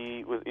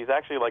he's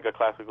actually like a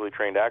classically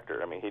trained actor.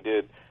 I mean, he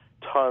did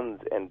tons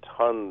and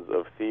tons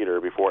of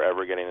theater before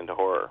ever getting into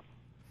horror.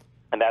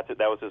 and that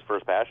was his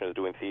first passion, is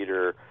doing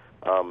theater,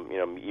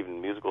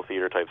 even musical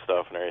theater type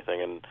stuff and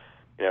everything. And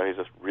he's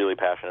just really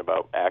passionate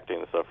about acting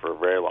and stuff for a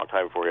very long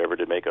time before he ever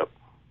did makeup.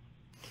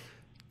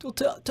 Well,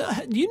 do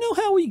you know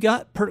how he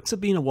got Perks of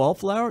Being a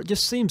Wallflower? It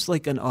just seems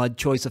like an odd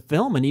choice of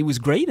film, and he was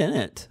great in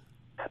it.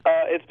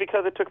 It's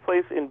because it took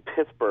place in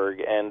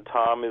Pittsburgh, and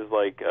Tom is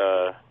like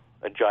a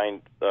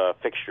giant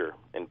fixture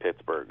in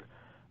Pittsburgh.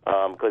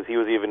 Because he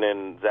was even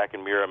in Zack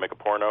and Mira Make a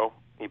Porno.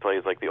 He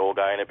plays like the old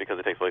guy in it because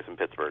it takes place in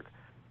Pittsburgh.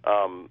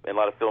 And a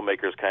lot of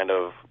filmmakers kind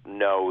of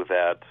know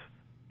that,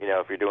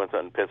 if you're doing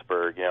something in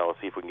Pittsburgh, let's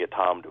see if we can get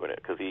Tom doing it.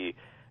 Because he,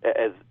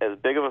 as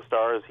big of a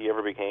star as he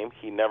ever became,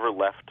 he never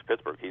left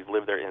Pittsburgh. He's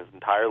lived there his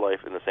entire life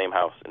in the same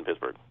house in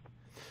Pittsburgh.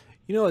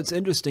 It's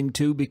interesting,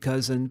 too,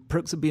 because in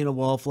Perks of Being a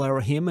Wallflower,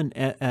 him and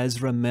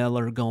Ezra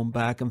Miller going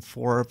back and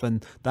forth,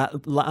 and that,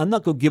 I'm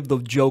not going to give the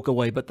joke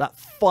away, but that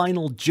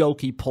final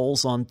joke he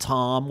pulls on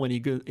Tom when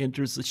he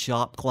enters the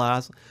shop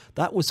class,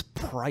 that was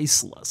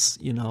priceless,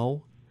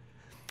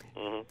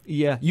 Mm-hmm.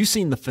 Yeah, you've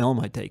seen the film,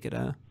 I take it,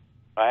 huh?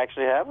 I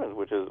actually haven't,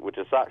 which is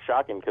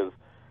shocking, because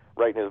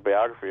writing his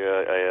biography,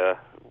 I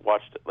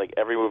watched like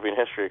every movie in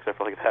history except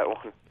for like that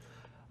one.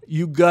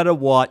 You gotta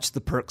watch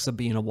The Perks of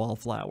Being a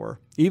Wallflower.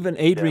 Even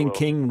Adrienne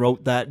King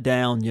wrote that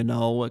down,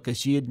 because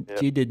she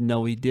didn't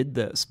know he did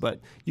this. But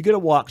you gotta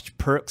watch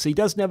Perks. He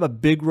doesn't have a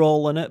big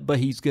role in it, but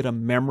he's got a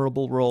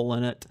memorable role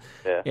in it.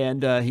 Yeah.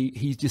 And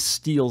he just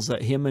steals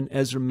it. Him and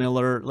Ezra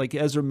Miller. Like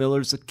Ezra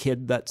Miller's a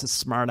kid that's a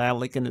smart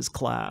aleck in his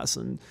class,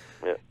 and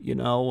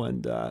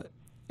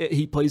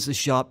he plays the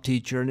shop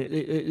teacher, and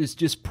it's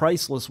just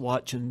priceless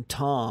watching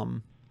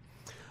Tom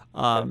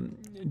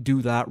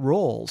do that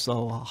role.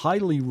 So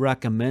highly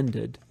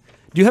recommended.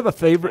 Do you have a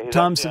favorite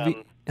Tom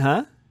Savini?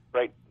 Huh?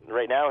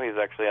 Right now he's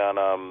actually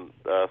on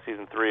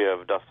season 3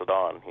 of Dust to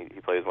Dawn. He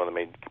plays one of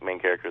the main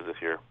characters this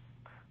year.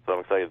 So I'm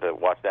excited to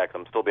watch that, because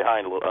I'm still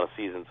behind on a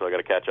season, so I got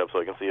to catch up so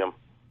I can see him.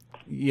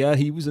 Yeah,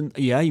 he was in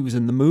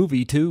the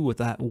movie too with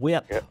that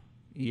whip. Yep.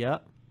 Yeah.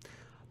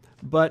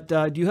 But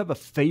do you have a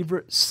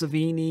favorite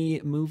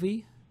Savini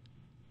movie?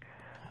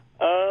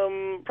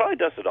 Probably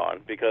Dust to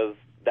Dawn, because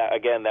that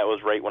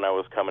was right when I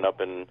was coming up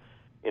and,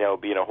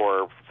 being a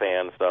horror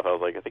fan and stuff. I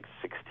was like, I think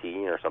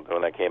 16 or something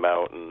when that came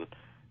out, and,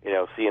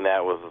 seeing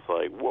that was just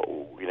like,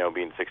 whoa,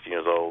 being 16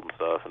 years old and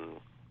stuff. And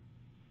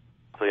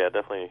so, yeah,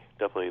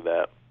 definitely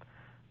that.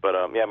 But,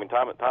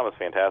 Tom is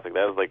fantastic.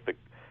 That was like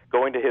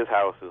going to his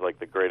house is like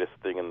the greatest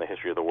thing in the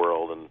history of the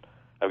world. And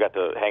I've got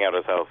to hang out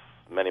at his house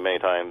many, many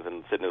times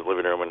and sit in his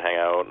living room and hang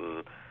out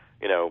and,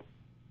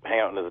 hang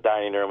out in his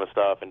dining room and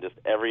stuff. And just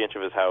every inch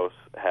of his house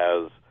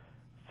has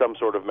some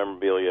sort of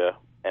memorabilia,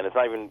 and it's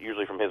not even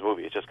usually from his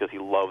movie. It's just because he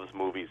loves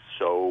movies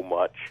so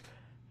much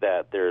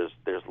that there's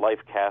life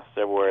casts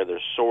everywhere.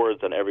 There's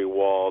swords on every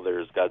wall.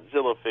 There's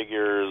Godzilla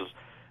figures.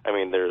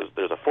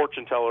 There's a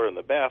fortune teller in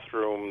the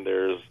bathroom.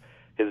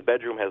 His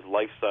bedroom has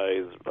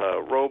life-size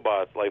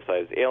robots,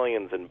 life-size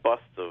aliens, and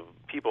busts of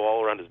people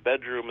all around his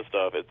bedroom and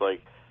stuff.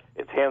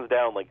 It's hands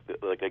down like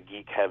a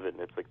geek heaven.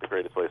 It's like the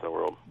greatest place in the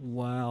world.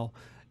 Wow.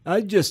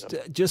 I just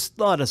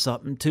thought of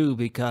something, too,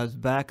 because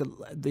back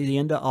at the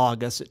end of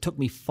August, it took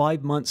me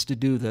 5 months to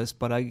do this,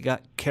 but I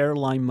got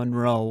Caroline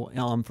Munro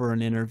on for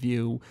an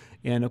interview.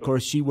 And, of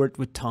course, she worked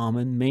with Tom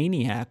in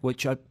Maniac,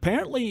 which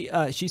apparently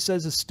she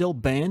says is still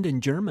banned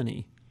in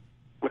Germany.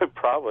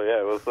 Probably,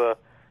 yeah. It was a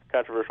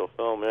controversial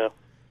film, yeah.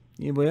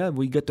 Yeah,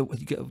 we got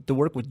to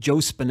work with Joe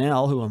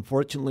Spinell, who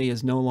unfortunately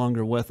is no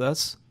longer with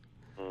us.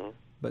 Mm-hmm.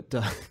 But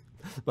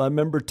I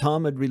remember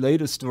Tom had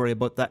relayed a story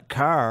about that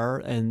car,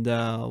 and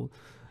a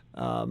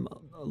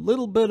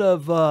little bit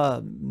of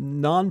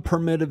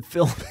non-permitted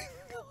filming.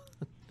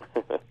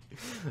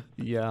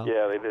 Yeah.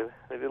 Yeah,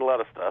 they did a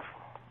lot of stuff.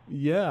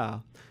 Yeah.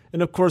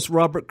 And of course,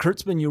 Robert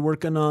Kurtzman, you're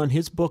working on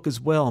his book as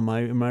well. Am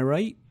I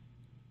right?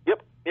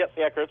 Yep.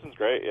 Yeah, Kurtzman's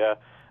great. Yeah.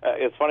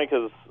 It's funny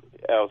because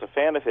I was a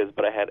fan of his,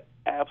 but I had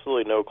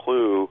absolutely no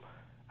clue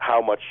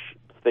how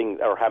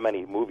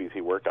many movies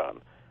he worked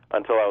on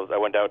until I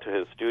went out to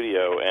his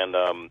studio,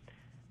 and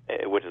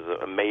which is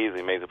an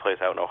amazing place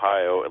out in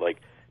Ohio.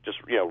 Like, just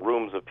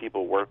rooms of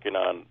people working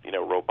on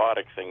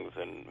robotic things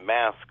and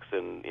masks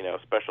and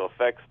special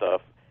effects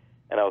stuff.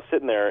 And I was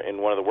sitting there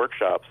in one of the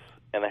workshops,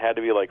 and there had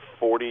to be like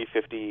 40,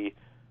 50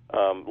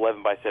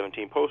 11 by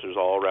 17 posters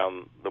all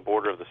around the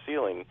border of the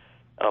ceiling.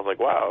 And I was like,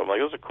 wow. I'm like,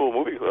 it was a cool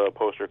movie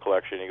poster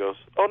collection. He goes,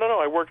 oh, no,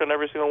 I worked on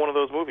every single one of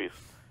those movies.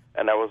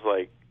 And I was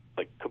like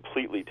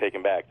completely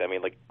taken back. I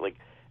mean, like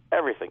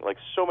everything. Like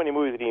so many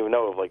movies I didn't even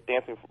know of, like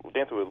Dancing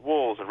with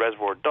Wolves and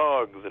Reservoir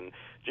Dogs and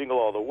Jingle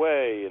All the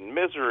Way and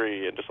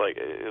Misery, and just like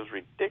it was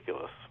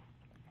ridiculous.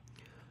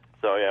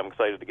 So yeah, I'm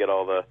excited to get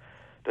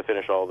to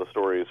finish all the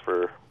stories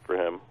for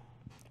him.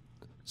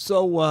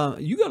 So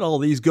you got all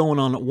these going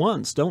on at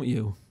once, don't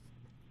you?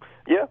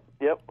 Yeah,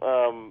 yep.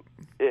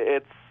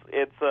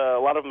 It's a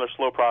lot of them are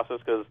slow process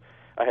because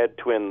I had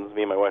twins.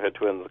 Me and my wife had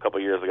twins a couple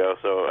of years ago,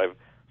 so I've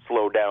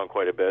slowed down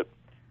quite a bit,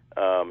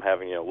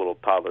 having little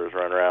toddlers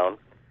run around.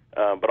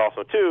 But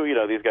also too,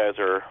 these guys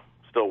are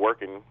still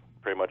working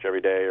pretty much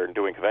every day or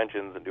doing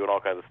conventions and doing all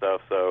kinds of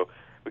stuff. So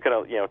we kind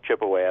of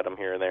chip away at them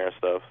here and there and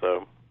stuff.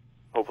 So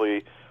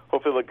hopefully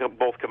they'll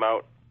both come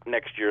out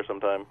next year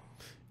sometime.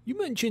 You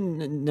mentioned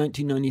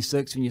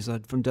 1996 when you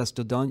said From Dusk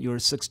Till Dawn. You were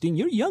 16.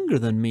 You're younger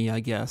than me, I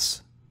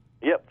guess.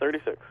 Yep,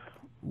 36.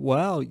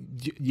 Wow.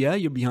 Yeah,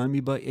 you're behind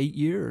me by 8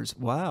 years.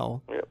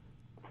 Wow. Yep.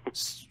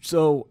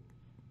 So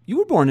you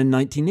were born in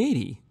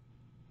 1980.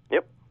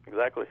 Yep,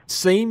 exactly.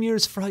 Same year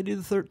as Friday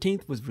the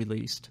 13th was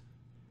released.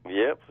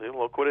 Yep, a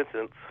little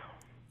coincidence.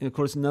 And of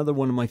course, another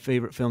one of my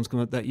favorite films came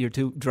out that year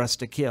too, Dressed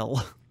to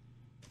Kill.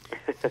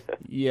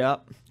 Yeah.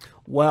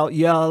 Well,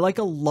 yeah, I like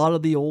a lot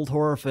of the old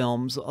horror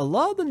films. A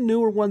lot of the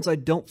newer ones I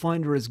don't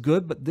find are as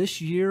good, but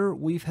this year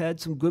we've had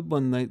some good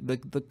ones.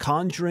 The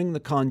Conjuring, The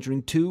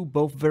Conjuring 2,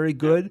 both very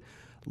good.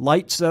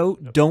 Lights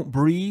Out, Don't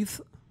Breathe.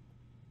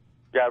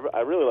 Yeah, I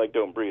really like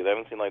Don't Breathe. I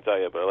haven't seen Lights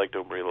Out yet, but I like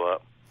Don't Breathe a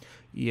lot.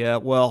 Yeah,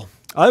 well,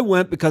 I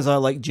went because I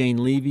like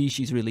Jane Levy.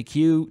 She's really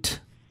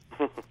cute.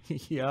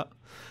 Yeah.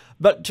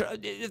 But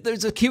if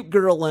there's a cute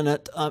girl in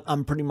it,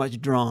 I'm pretty much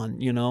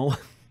drawn,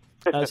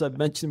 as I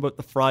mentioned about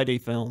the Friday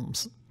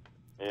films.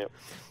 Yep.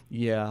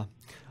 Yeah.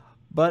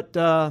 But,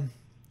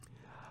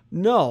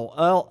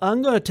 no,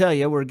 I'm going to tell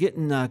you, we're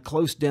getting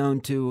close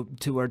down to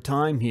our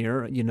time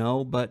here,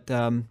 but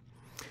I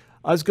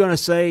was going to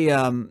say,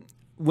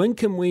 when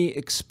can we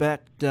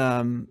expect,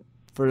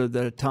 for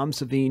the Tom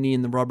Savini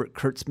and the Robert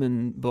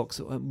Kurtzman books,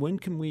 when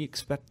can we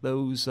expect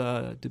those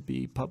to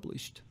be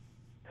published?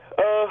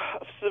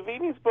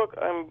 Savini's book,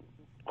 I'm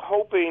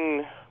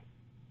hoping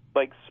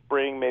like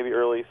spring, maybe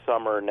early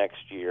summer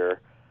next year.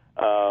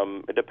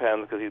 It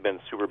depends because he's been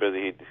super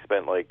busy. He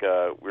spent we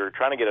were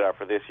trying to get it out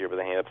for this year, but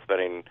then he ended up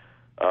spending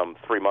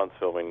 3 months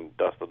filming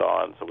Dusk Till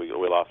Dawn, so we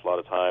lost a lot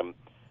of time.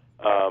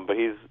 But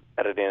he's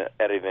editing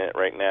it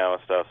right now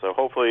and stuff, so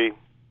hopefully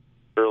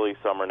early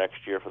summer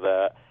next year for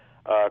that.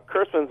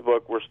 Kurtzman's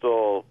book, we're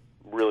still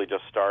really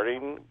just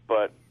starting,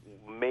 but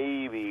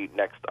maybe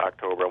next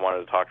October. I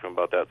wanted to talk to him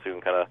about that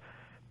soon, kind of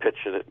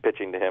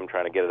pitching to him,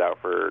 trying to get it out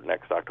for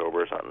next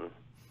October or something.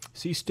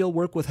 So you still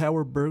work with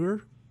Howard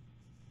Berger?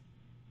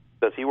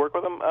 Does he work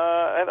with him?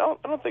 I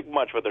don't think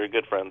much, but they're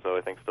good friends, though,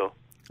 I think, still.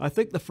 I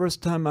think the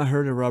first time I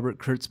heard of Robert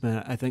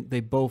Kurtzman, I think they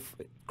both,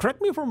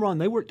 correct me if I'm wrong,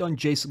 they worked on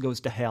Jason Goes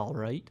to Hell,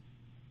 right?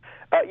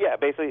 Yeah,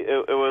 basically,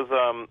 it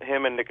was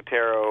him and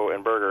Nicotero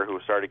and Berger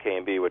who started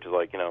K&B, which is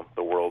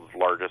the world's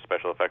largest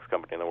special effects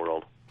company in the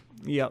world.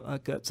 Yeah,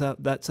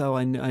 that's how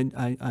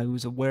I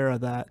was aware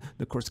of that.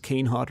 And of course,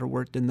 Kane Hodder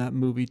worked in that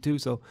movie too.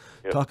 So,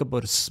 yep. Talk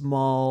about a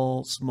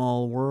small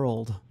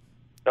world.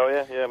 Oh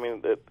yeah. I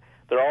mean,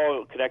 they're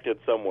all connected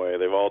some way.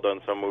 They've all done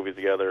some movies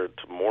together,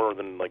 more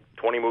than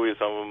 20 movies,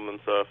 some of them and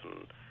stuff,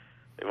 and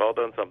they've all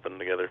done something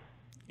together.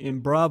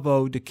 And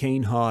bravo to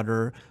Kane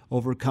Hodder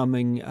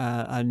overcoming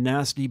a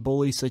nasty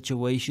bully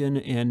situation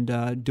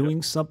and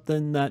doing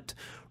something that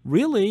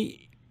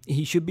really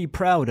he should be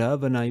proud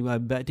of, and I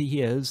bet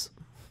he is.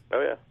 Oh,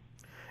 yeah.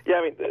 Yeah,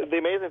 I mean, the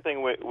amazing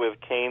thing with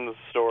Kane's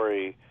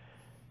story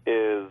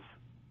is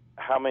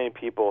how many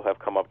people have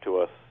come up to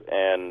us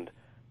and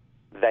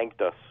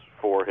thanked us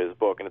for his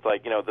book. And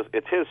it's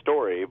it's his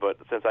story, but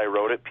since I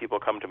wrote it, people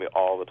come to me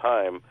all the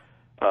time.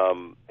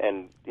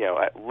 And,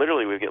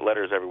 literally we get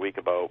letters every week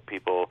about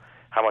people,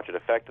 how much it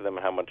affected them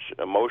and how much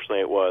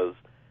emotionally it was.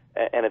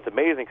 And it's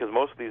amazing because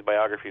most of these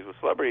biographies with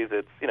celebrities,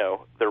 it's,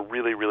 they're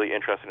really, really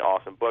interesting,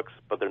 awesome books,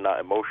 but they're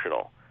not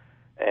emotional.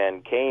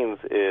 And Kane's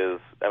is,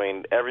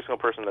 every single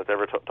person that's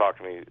ever talked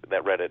to me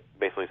that read it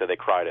basically said they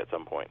cried at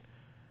some point.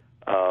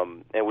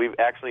 And we've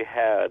actually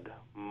had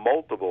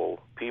multiple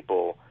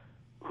people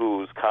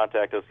who's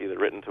contacted us, either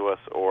written to us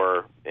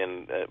or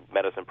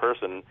met us in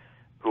person,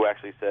 who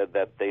actually said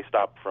that they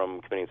stopped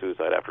from committing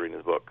suicide after reading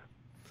his book,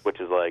 which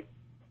is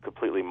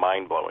completely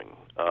mind-blowing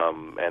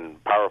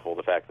and powerful,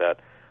 the fact that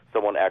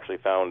someone actually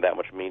found that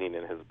much meaning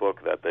in his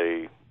book that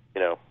they,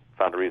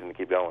 found a reason to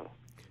keep going.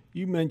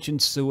 You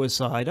mentioned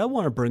suicide. I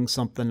want to bring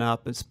something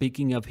up.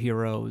 Speaking of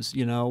heroes,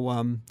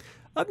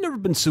 I've never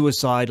been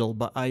suicidal,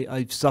 but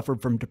I've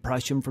suffered from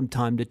depression from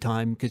time to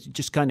time because it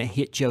just kind of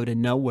hits you out of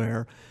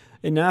nowhere.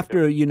 And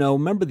after,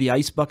 remember the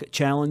Ice Bucket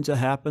Challenge that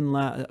happened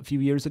a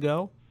few years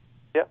ago?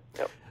 Yeah.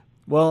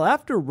 Well,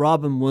 after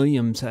Robin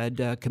Williams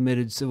had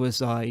committed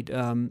suicide,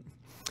 an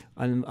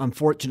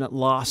unfortunate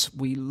loss,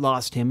 we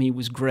lost him. He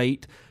was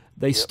great.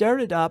 They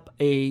started up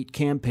a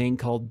campaign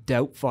called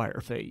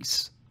Doubtfire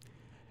Face.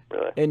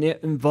 Really? And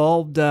it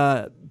involved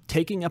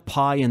taking a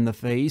pie in the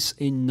face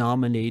and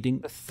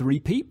nominating 3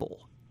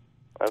 people.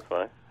 That's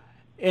fine.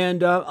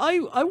 And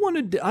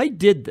I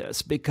did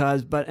this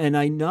and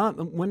I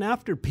went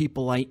after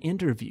people I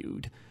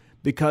interviewed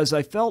because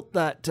I felt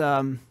that,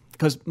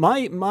 because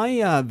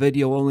my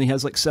video only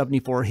has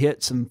 74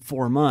 hits in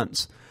 4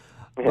 months,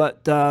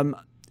 but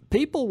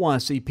people want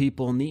to see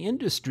people in the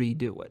industry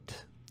do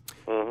it.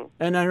 Mm-hmm.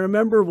 And I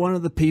remember one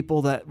of the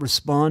people that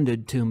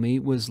responded to me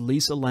was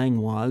Lisa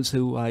Langlois,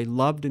 who I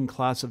loved in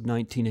Class of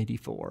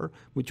 1984,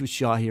 which was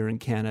shot here in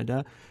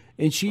Canada.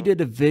 And she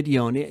did a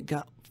video, and it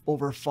got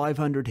over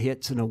 500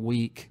 hits in a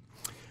week.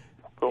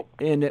 Cool.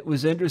 And it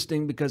was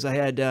interesting because I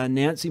had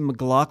Nancy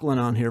McLaughlin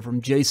on here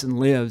from Jason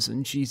Lives,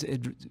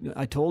 and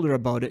I told her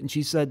about it, and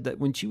she said that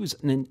when she was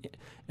in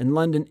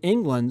London,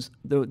 England,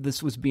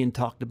 this was being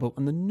talked about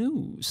on the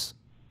news.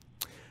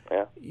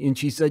 Yeah. And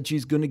she said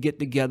she's going to get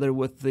together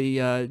with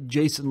the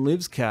Jason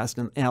Lives cast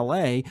in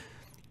L.A.,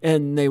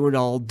 and they would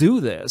all do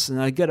this.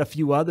 And I get a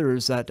few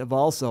others that have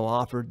also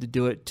offered to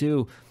do it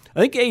too.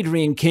 I think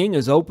Adrienne King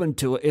is open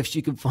to it if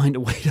she can find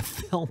a way to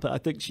film it. I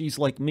think she's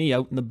like me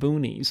out in the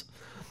boonies.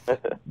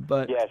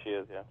 But yeah, she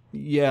is. Yeah.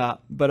 Yeah,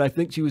 but I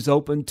think she was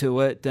open to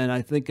it, and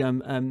I think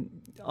I'm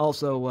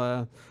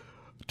also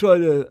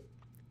trying to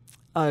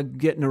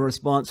getting a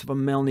response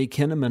from Melanie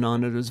Kinnaman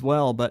on it as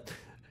well. But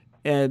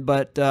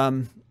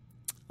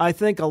I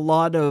think a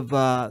lot of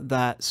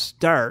that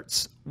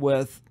starts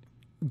with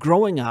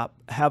growing up,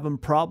 having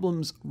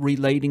problems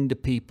relating to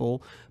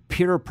people,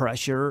 peer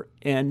pressure,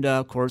 and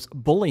of course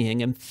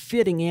bullying and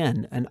fitting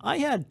in. And I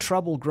had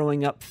trouble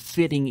growing up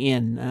fitting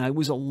in, and I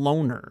was a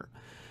loner.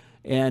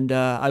 And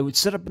I would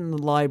sit up in the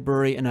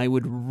library and I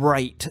would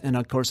write. And,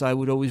 of course, I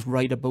would always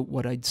write about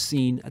what I'd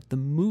seen at the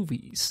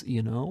movies,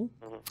 you know.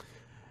 Mm-hmm.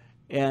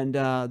 And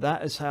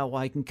that is how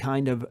I can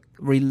kind of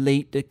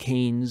relate to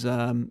Kane's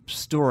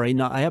story.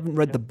 Now, I haven't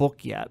read the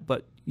book yet,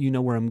 but you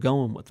know where I'm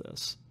going with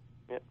this.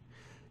 Yeah.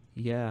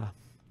 Yeah.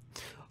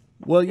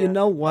 Well, you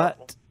know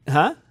what?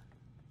 Huh?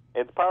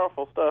 It's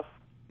powerful stuff.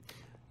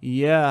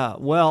 Yeah.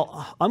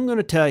 Well, I'm going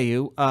to tell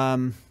you,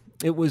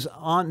 it was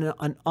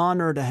an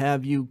honor to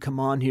have you come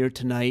on here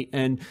tonight,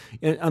 and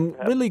I'm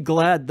really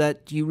glad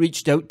that you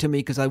reached out to me,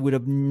 because I would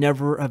have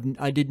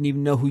I didn't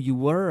even know who you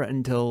were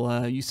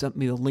until you sent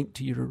me the link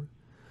to your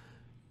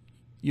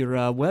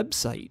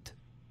website.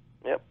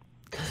 Yep.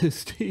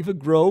 David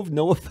Grove,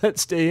 no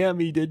offense to him,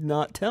 he did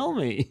not tell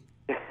me.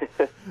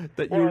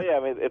 Well, yeah, I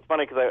mean, it's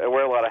funny because I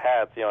wear a lot of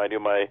hats. You know, I do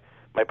my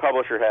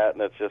publisher hat,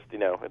 and it's just, you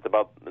know, it's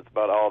about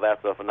all that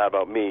stuff and not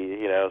about me.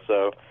 You know,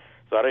 so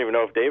I don't even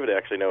know if David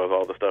actually knows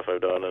all the stuff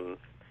I've done. And,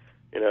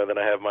 you know, then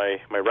I have my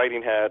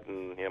writing hat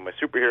and, you know, my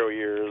superhero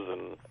years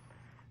and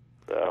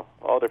so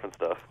all different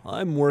stuff.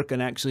 I'm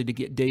working actually to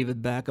get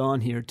David back on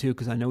here too,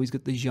 because I know he's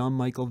got the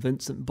Jean-Michel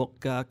Vincent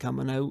book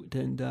coming out.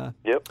 And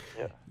Yep.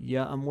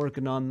 Yeah, I'm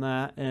working on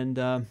that. And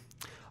I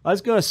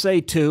was going to say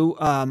too,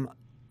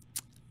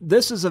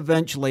 this is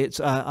eventually,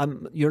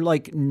 you're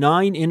like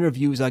 9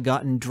 interviews I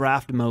got in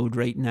draft mode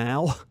right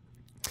now.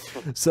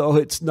 So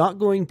it's not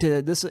going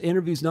to, this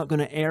interview's not going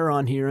to air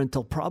on here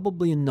until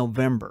probably in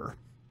November.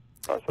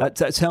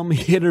 That's how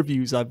many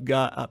interviews I've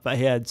got up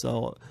ahead.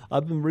 So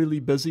I've been really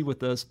busy with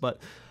this. But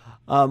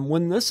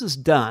when this is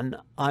done,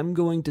 I'm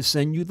going to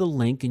send you the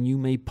link, and you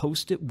may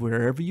post it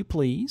wherever you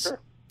please.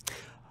 Sure.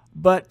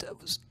 But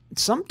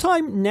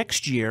sometime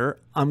next year,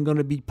 I'm going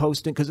to be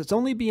posting, because it's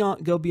only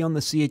go be on the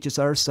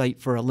CHSR site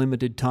for a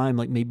limited time,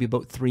 like maybe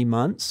about 3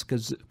 months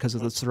because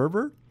of the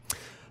server.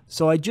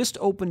 So I just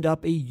opened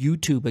up a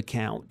YouTube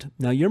account.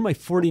 Now, you're my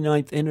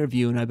 49th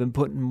interview, and I've been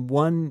putting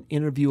 1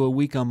 interview a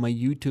week on my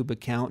YouTube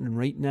account. And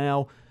right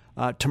now,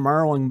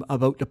 tomorrow, I'm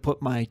about to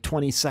put my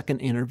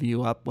 22nd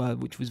interview up,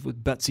 which was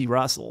with Betsy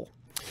Russell.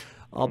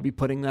 I'll be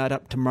putting that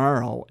up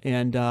tomorrow.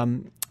 And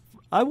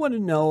I want to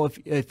know if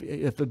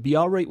it'd be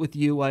all right with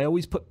you. I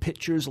always put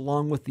pictures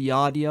along with the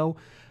audio.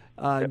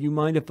 You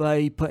mind if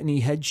I put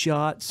any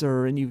headshots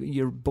or any of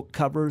your book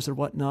covers or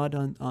whatnot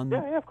on?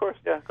 Yeah, of course.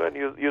 Yeah, go ahead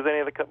and use any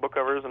of the book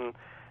covers and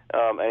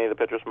any of the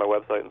pictures from my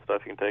website and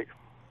stuff you can take.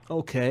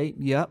 Okay.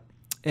 Yep.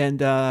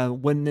 And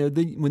when the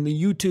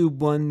YouTube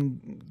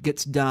one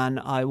gets done,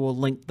 I will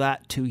link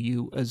that to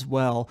you as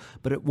well.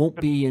 But it won't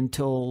be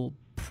until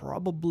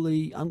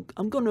probably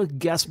I'm going to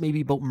guess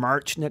maybe about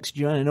March next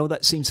year. I know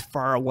that seems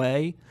far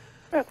away.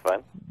 That's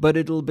fine. But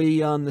it'll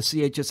be on the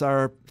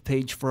CHSR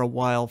page for a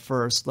while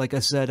first. Like I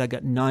said, I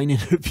got 9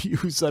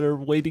 interviews that are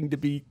waiting to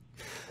be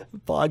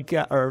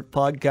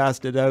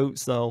podcasted out.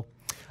 So,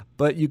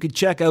 but you could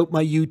check out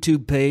my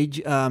YouTube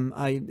page.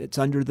 It's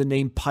under the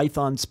name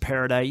Python's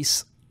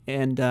Paradise,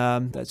 and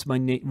that's my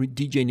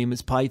DJ name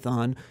is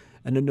Python,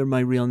 and under my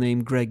real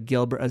name Greg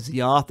Gilbert as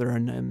the author.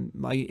 And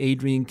my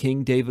Adrienne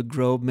King, David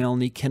Grove,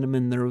 Melanie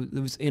Kinnaman,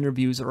 those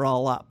interviews are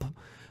all up.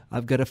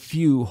 I've got a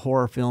few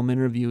horror film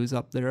interviews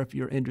up there if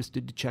you're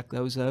interested to check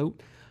those out.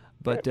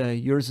 But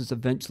yours is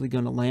eventually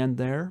going to land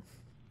there.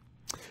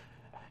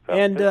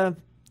 And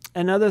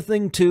another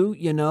thing, too,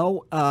 you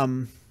know,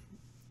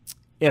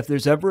 if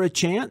there's ever a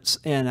chance,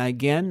 and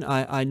again,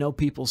 I know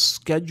people's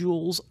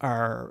schedules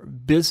are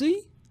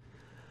busy,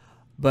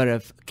 but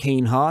if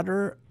Kane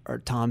Hodder or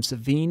Tom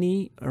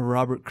Savini or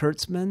Robert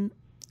Kurtzman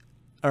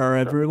are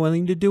ever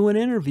willing to do an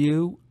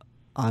interview,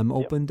 I'm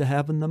open to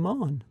having them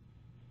on.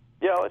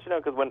 Yeah, I'll let you know,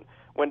 because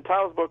when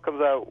Tom's book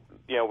comes out,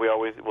 you know,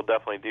 we'll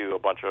definitely do a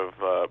bunch of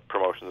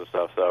promotions and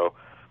stuff. So,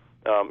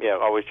 yeah,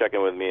 always check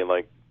in with me,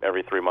 like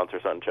every 3 months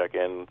or something. Check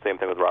in. Same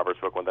thing with Robert's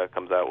book. When that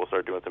comes out, we'll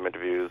start doing some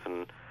interviews,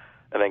 and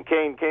then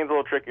Kane's a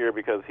little trickier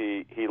because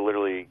he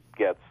literally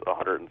gets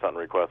 100 and something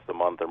requests a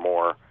month or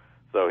more,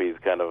 so he's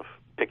kind of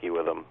picky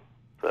with them.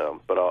 So,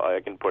 but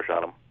I can push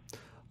on him.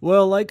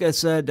 Well, like I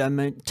said, I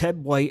meant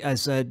Ted White, I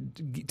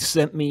said,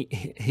 sent me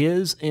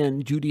his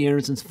and Judy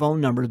Anderson's phone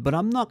numbers, but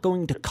I'm not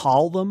going to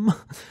call them.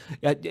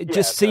 It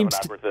just seems,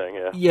 an awkward thing,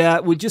 yeah,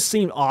 it would just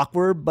seem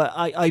awkward, but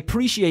I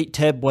appreciate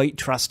Ted White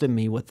trusting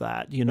me with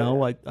that. You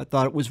know, I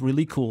thought it was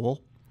really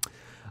cool,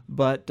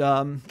 but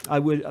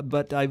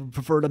I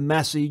prefer to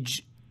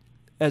message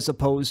as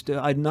opposed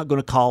to, I'm not going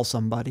to call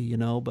somebody, you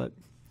know, but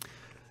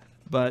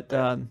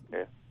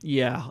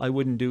yeah, I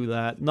wouldn't do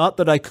that. Not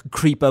that I could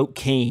creep out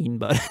Kane,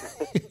 but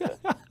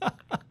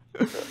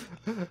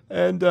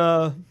and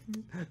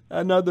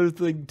another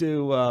thing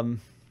too.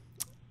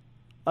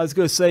 I was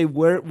going to say,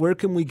 where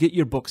can we get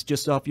your books?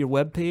 Just off your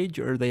webpage,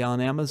 or are they on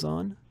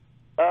Amazon?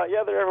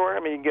 Yeah, they're everywhere. I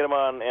mean, you can get them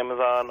on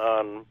Amazon,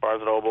 on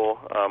Barnes & Noble.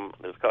 I know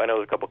there's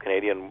a couple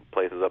Canadian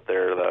places up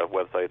there, the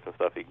websites and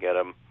stuff. You can get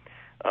them.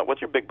 What's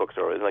your big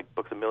bookstore? Is it like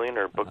Books A Million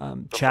or Books?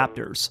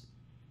 Chapters.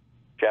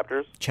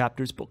 Chapters?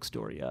 Chapters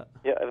bookstore, yeah.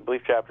 Yeah, I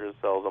believe Chapters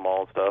sells them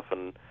all and stuff,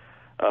 and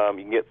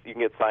you can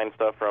get signed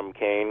stuff from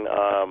Kane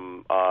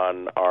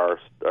on our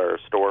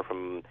store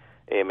from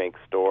AMA's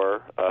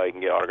store. You can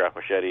get autographed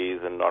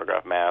machetes and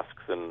autographed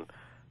masks and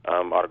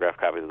autographed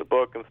copies of the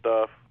book and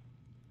stuff.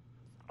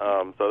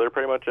 So they're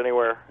pretty much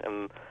anywhere,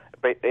 and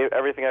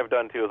everything I've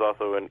done too is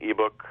also an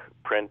ebook,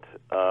 print.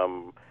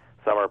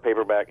 Some are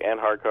paperback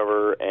and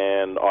hardcover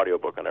and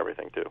audiobook and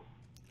everything too.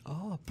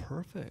 Oh,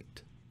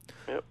 perfect.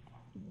 Yep.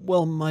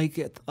 Well, Mike,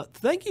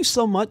 thank you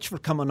so much for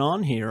coming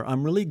on here.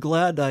 I'm really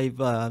glad I've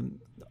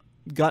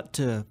got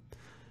to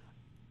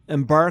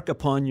embark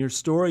upon your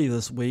story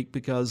this week,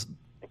 because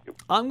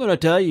I'm going to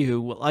tell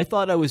you, I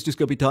thought I was just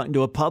going to be talking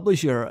to a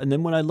publisher, and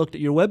then when I looked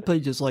at your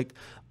webpage, it's like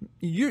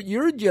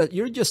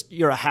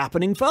you're a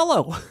happening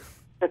fellow.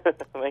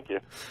 Thank you.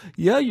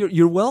 Yeah,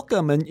 you're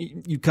welcome, and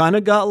you kind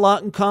of got a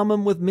lot in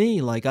common with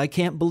me. Like, I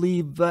can't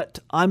believe that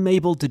I'm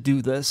able to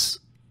do this,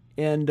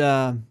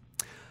 and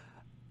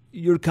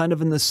you're kind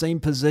of in the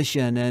same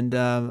position. And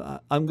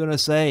I'm going to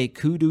say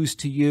kudos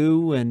to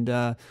you, and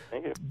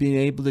Thank you. being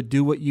able to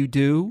do what you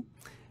do.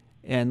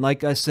 And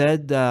like I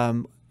said,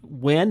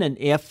 when and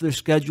if their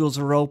schedules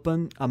are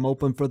open, I'm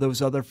open for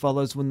those other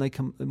fellows when they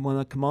come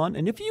on.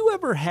 And if you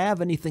ever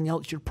have anything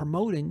else you're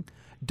promoting,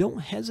 don't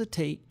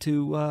hesitate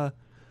to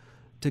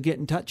get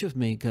in touch with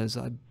me, because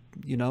I'd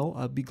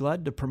be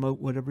glad to promote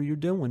whatever you're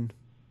doing.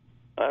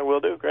 I will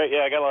do. Great.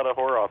 Yeah, I got a lot of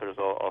horror authors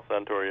I'll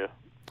send to you.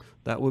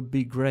 That would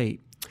be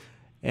great.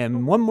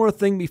 And one more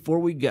thing before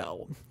we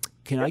go.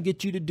 Can I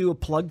get you to do a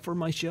plug for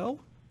my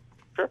show?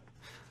 Sure.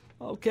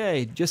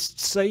 Okay, just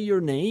say your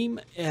name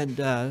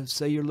and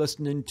say you're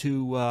listening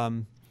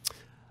to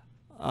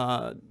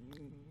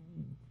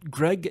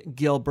Greg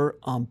Gilbert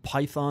on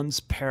Python's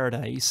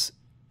Paradise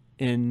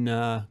in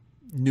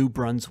New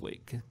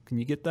Brunswick. Can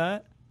you get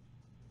that?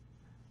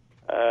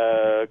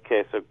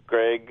 Okay, so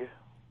Greg,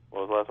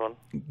 what was the last one?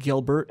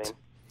 Gilbert.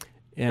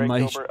 And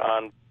Greg Gilbert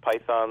on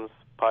Python's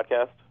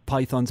podcast?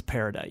 Python's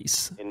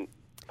Paradise. In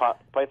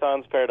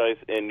Python's Paradise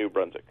in New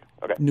Brunswick.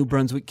 Okay. New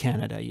Brunswick,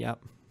 Canada, yep.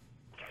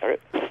 All right.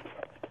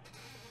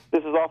 This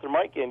is author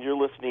Mike, and you're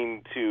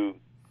listening to...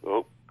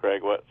 Oh,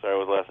 Greg, what? Sorry,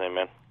 what was the last name,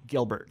 man?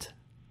 Gilbert.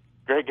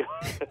 Greg.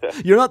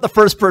 You're not the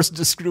first person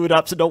to screw it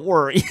up, so don't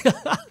worry.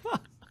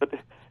 But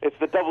it's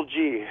the double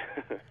G.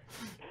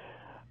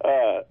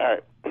 All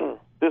right.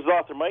 This is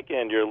author Mike,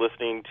 and you're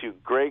listening to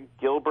Greg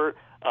Gilbert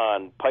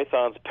on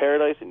Python's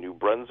Paradise in New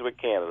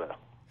Brunswick, Canada.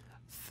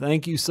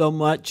 Thank you so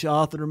much,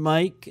 author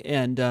Mike,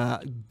 and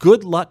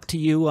good luck to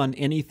you on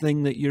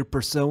anything that you're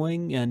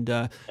pursuing. And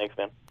thanks,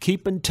 man.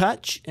 Keep in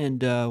touch,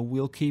 and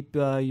we'll keep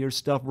your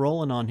stuff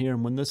rolling on here.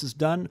 And when this is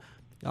done,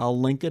 I'll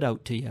link it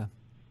out to you.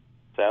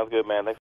 Sounds good, man. Thanks.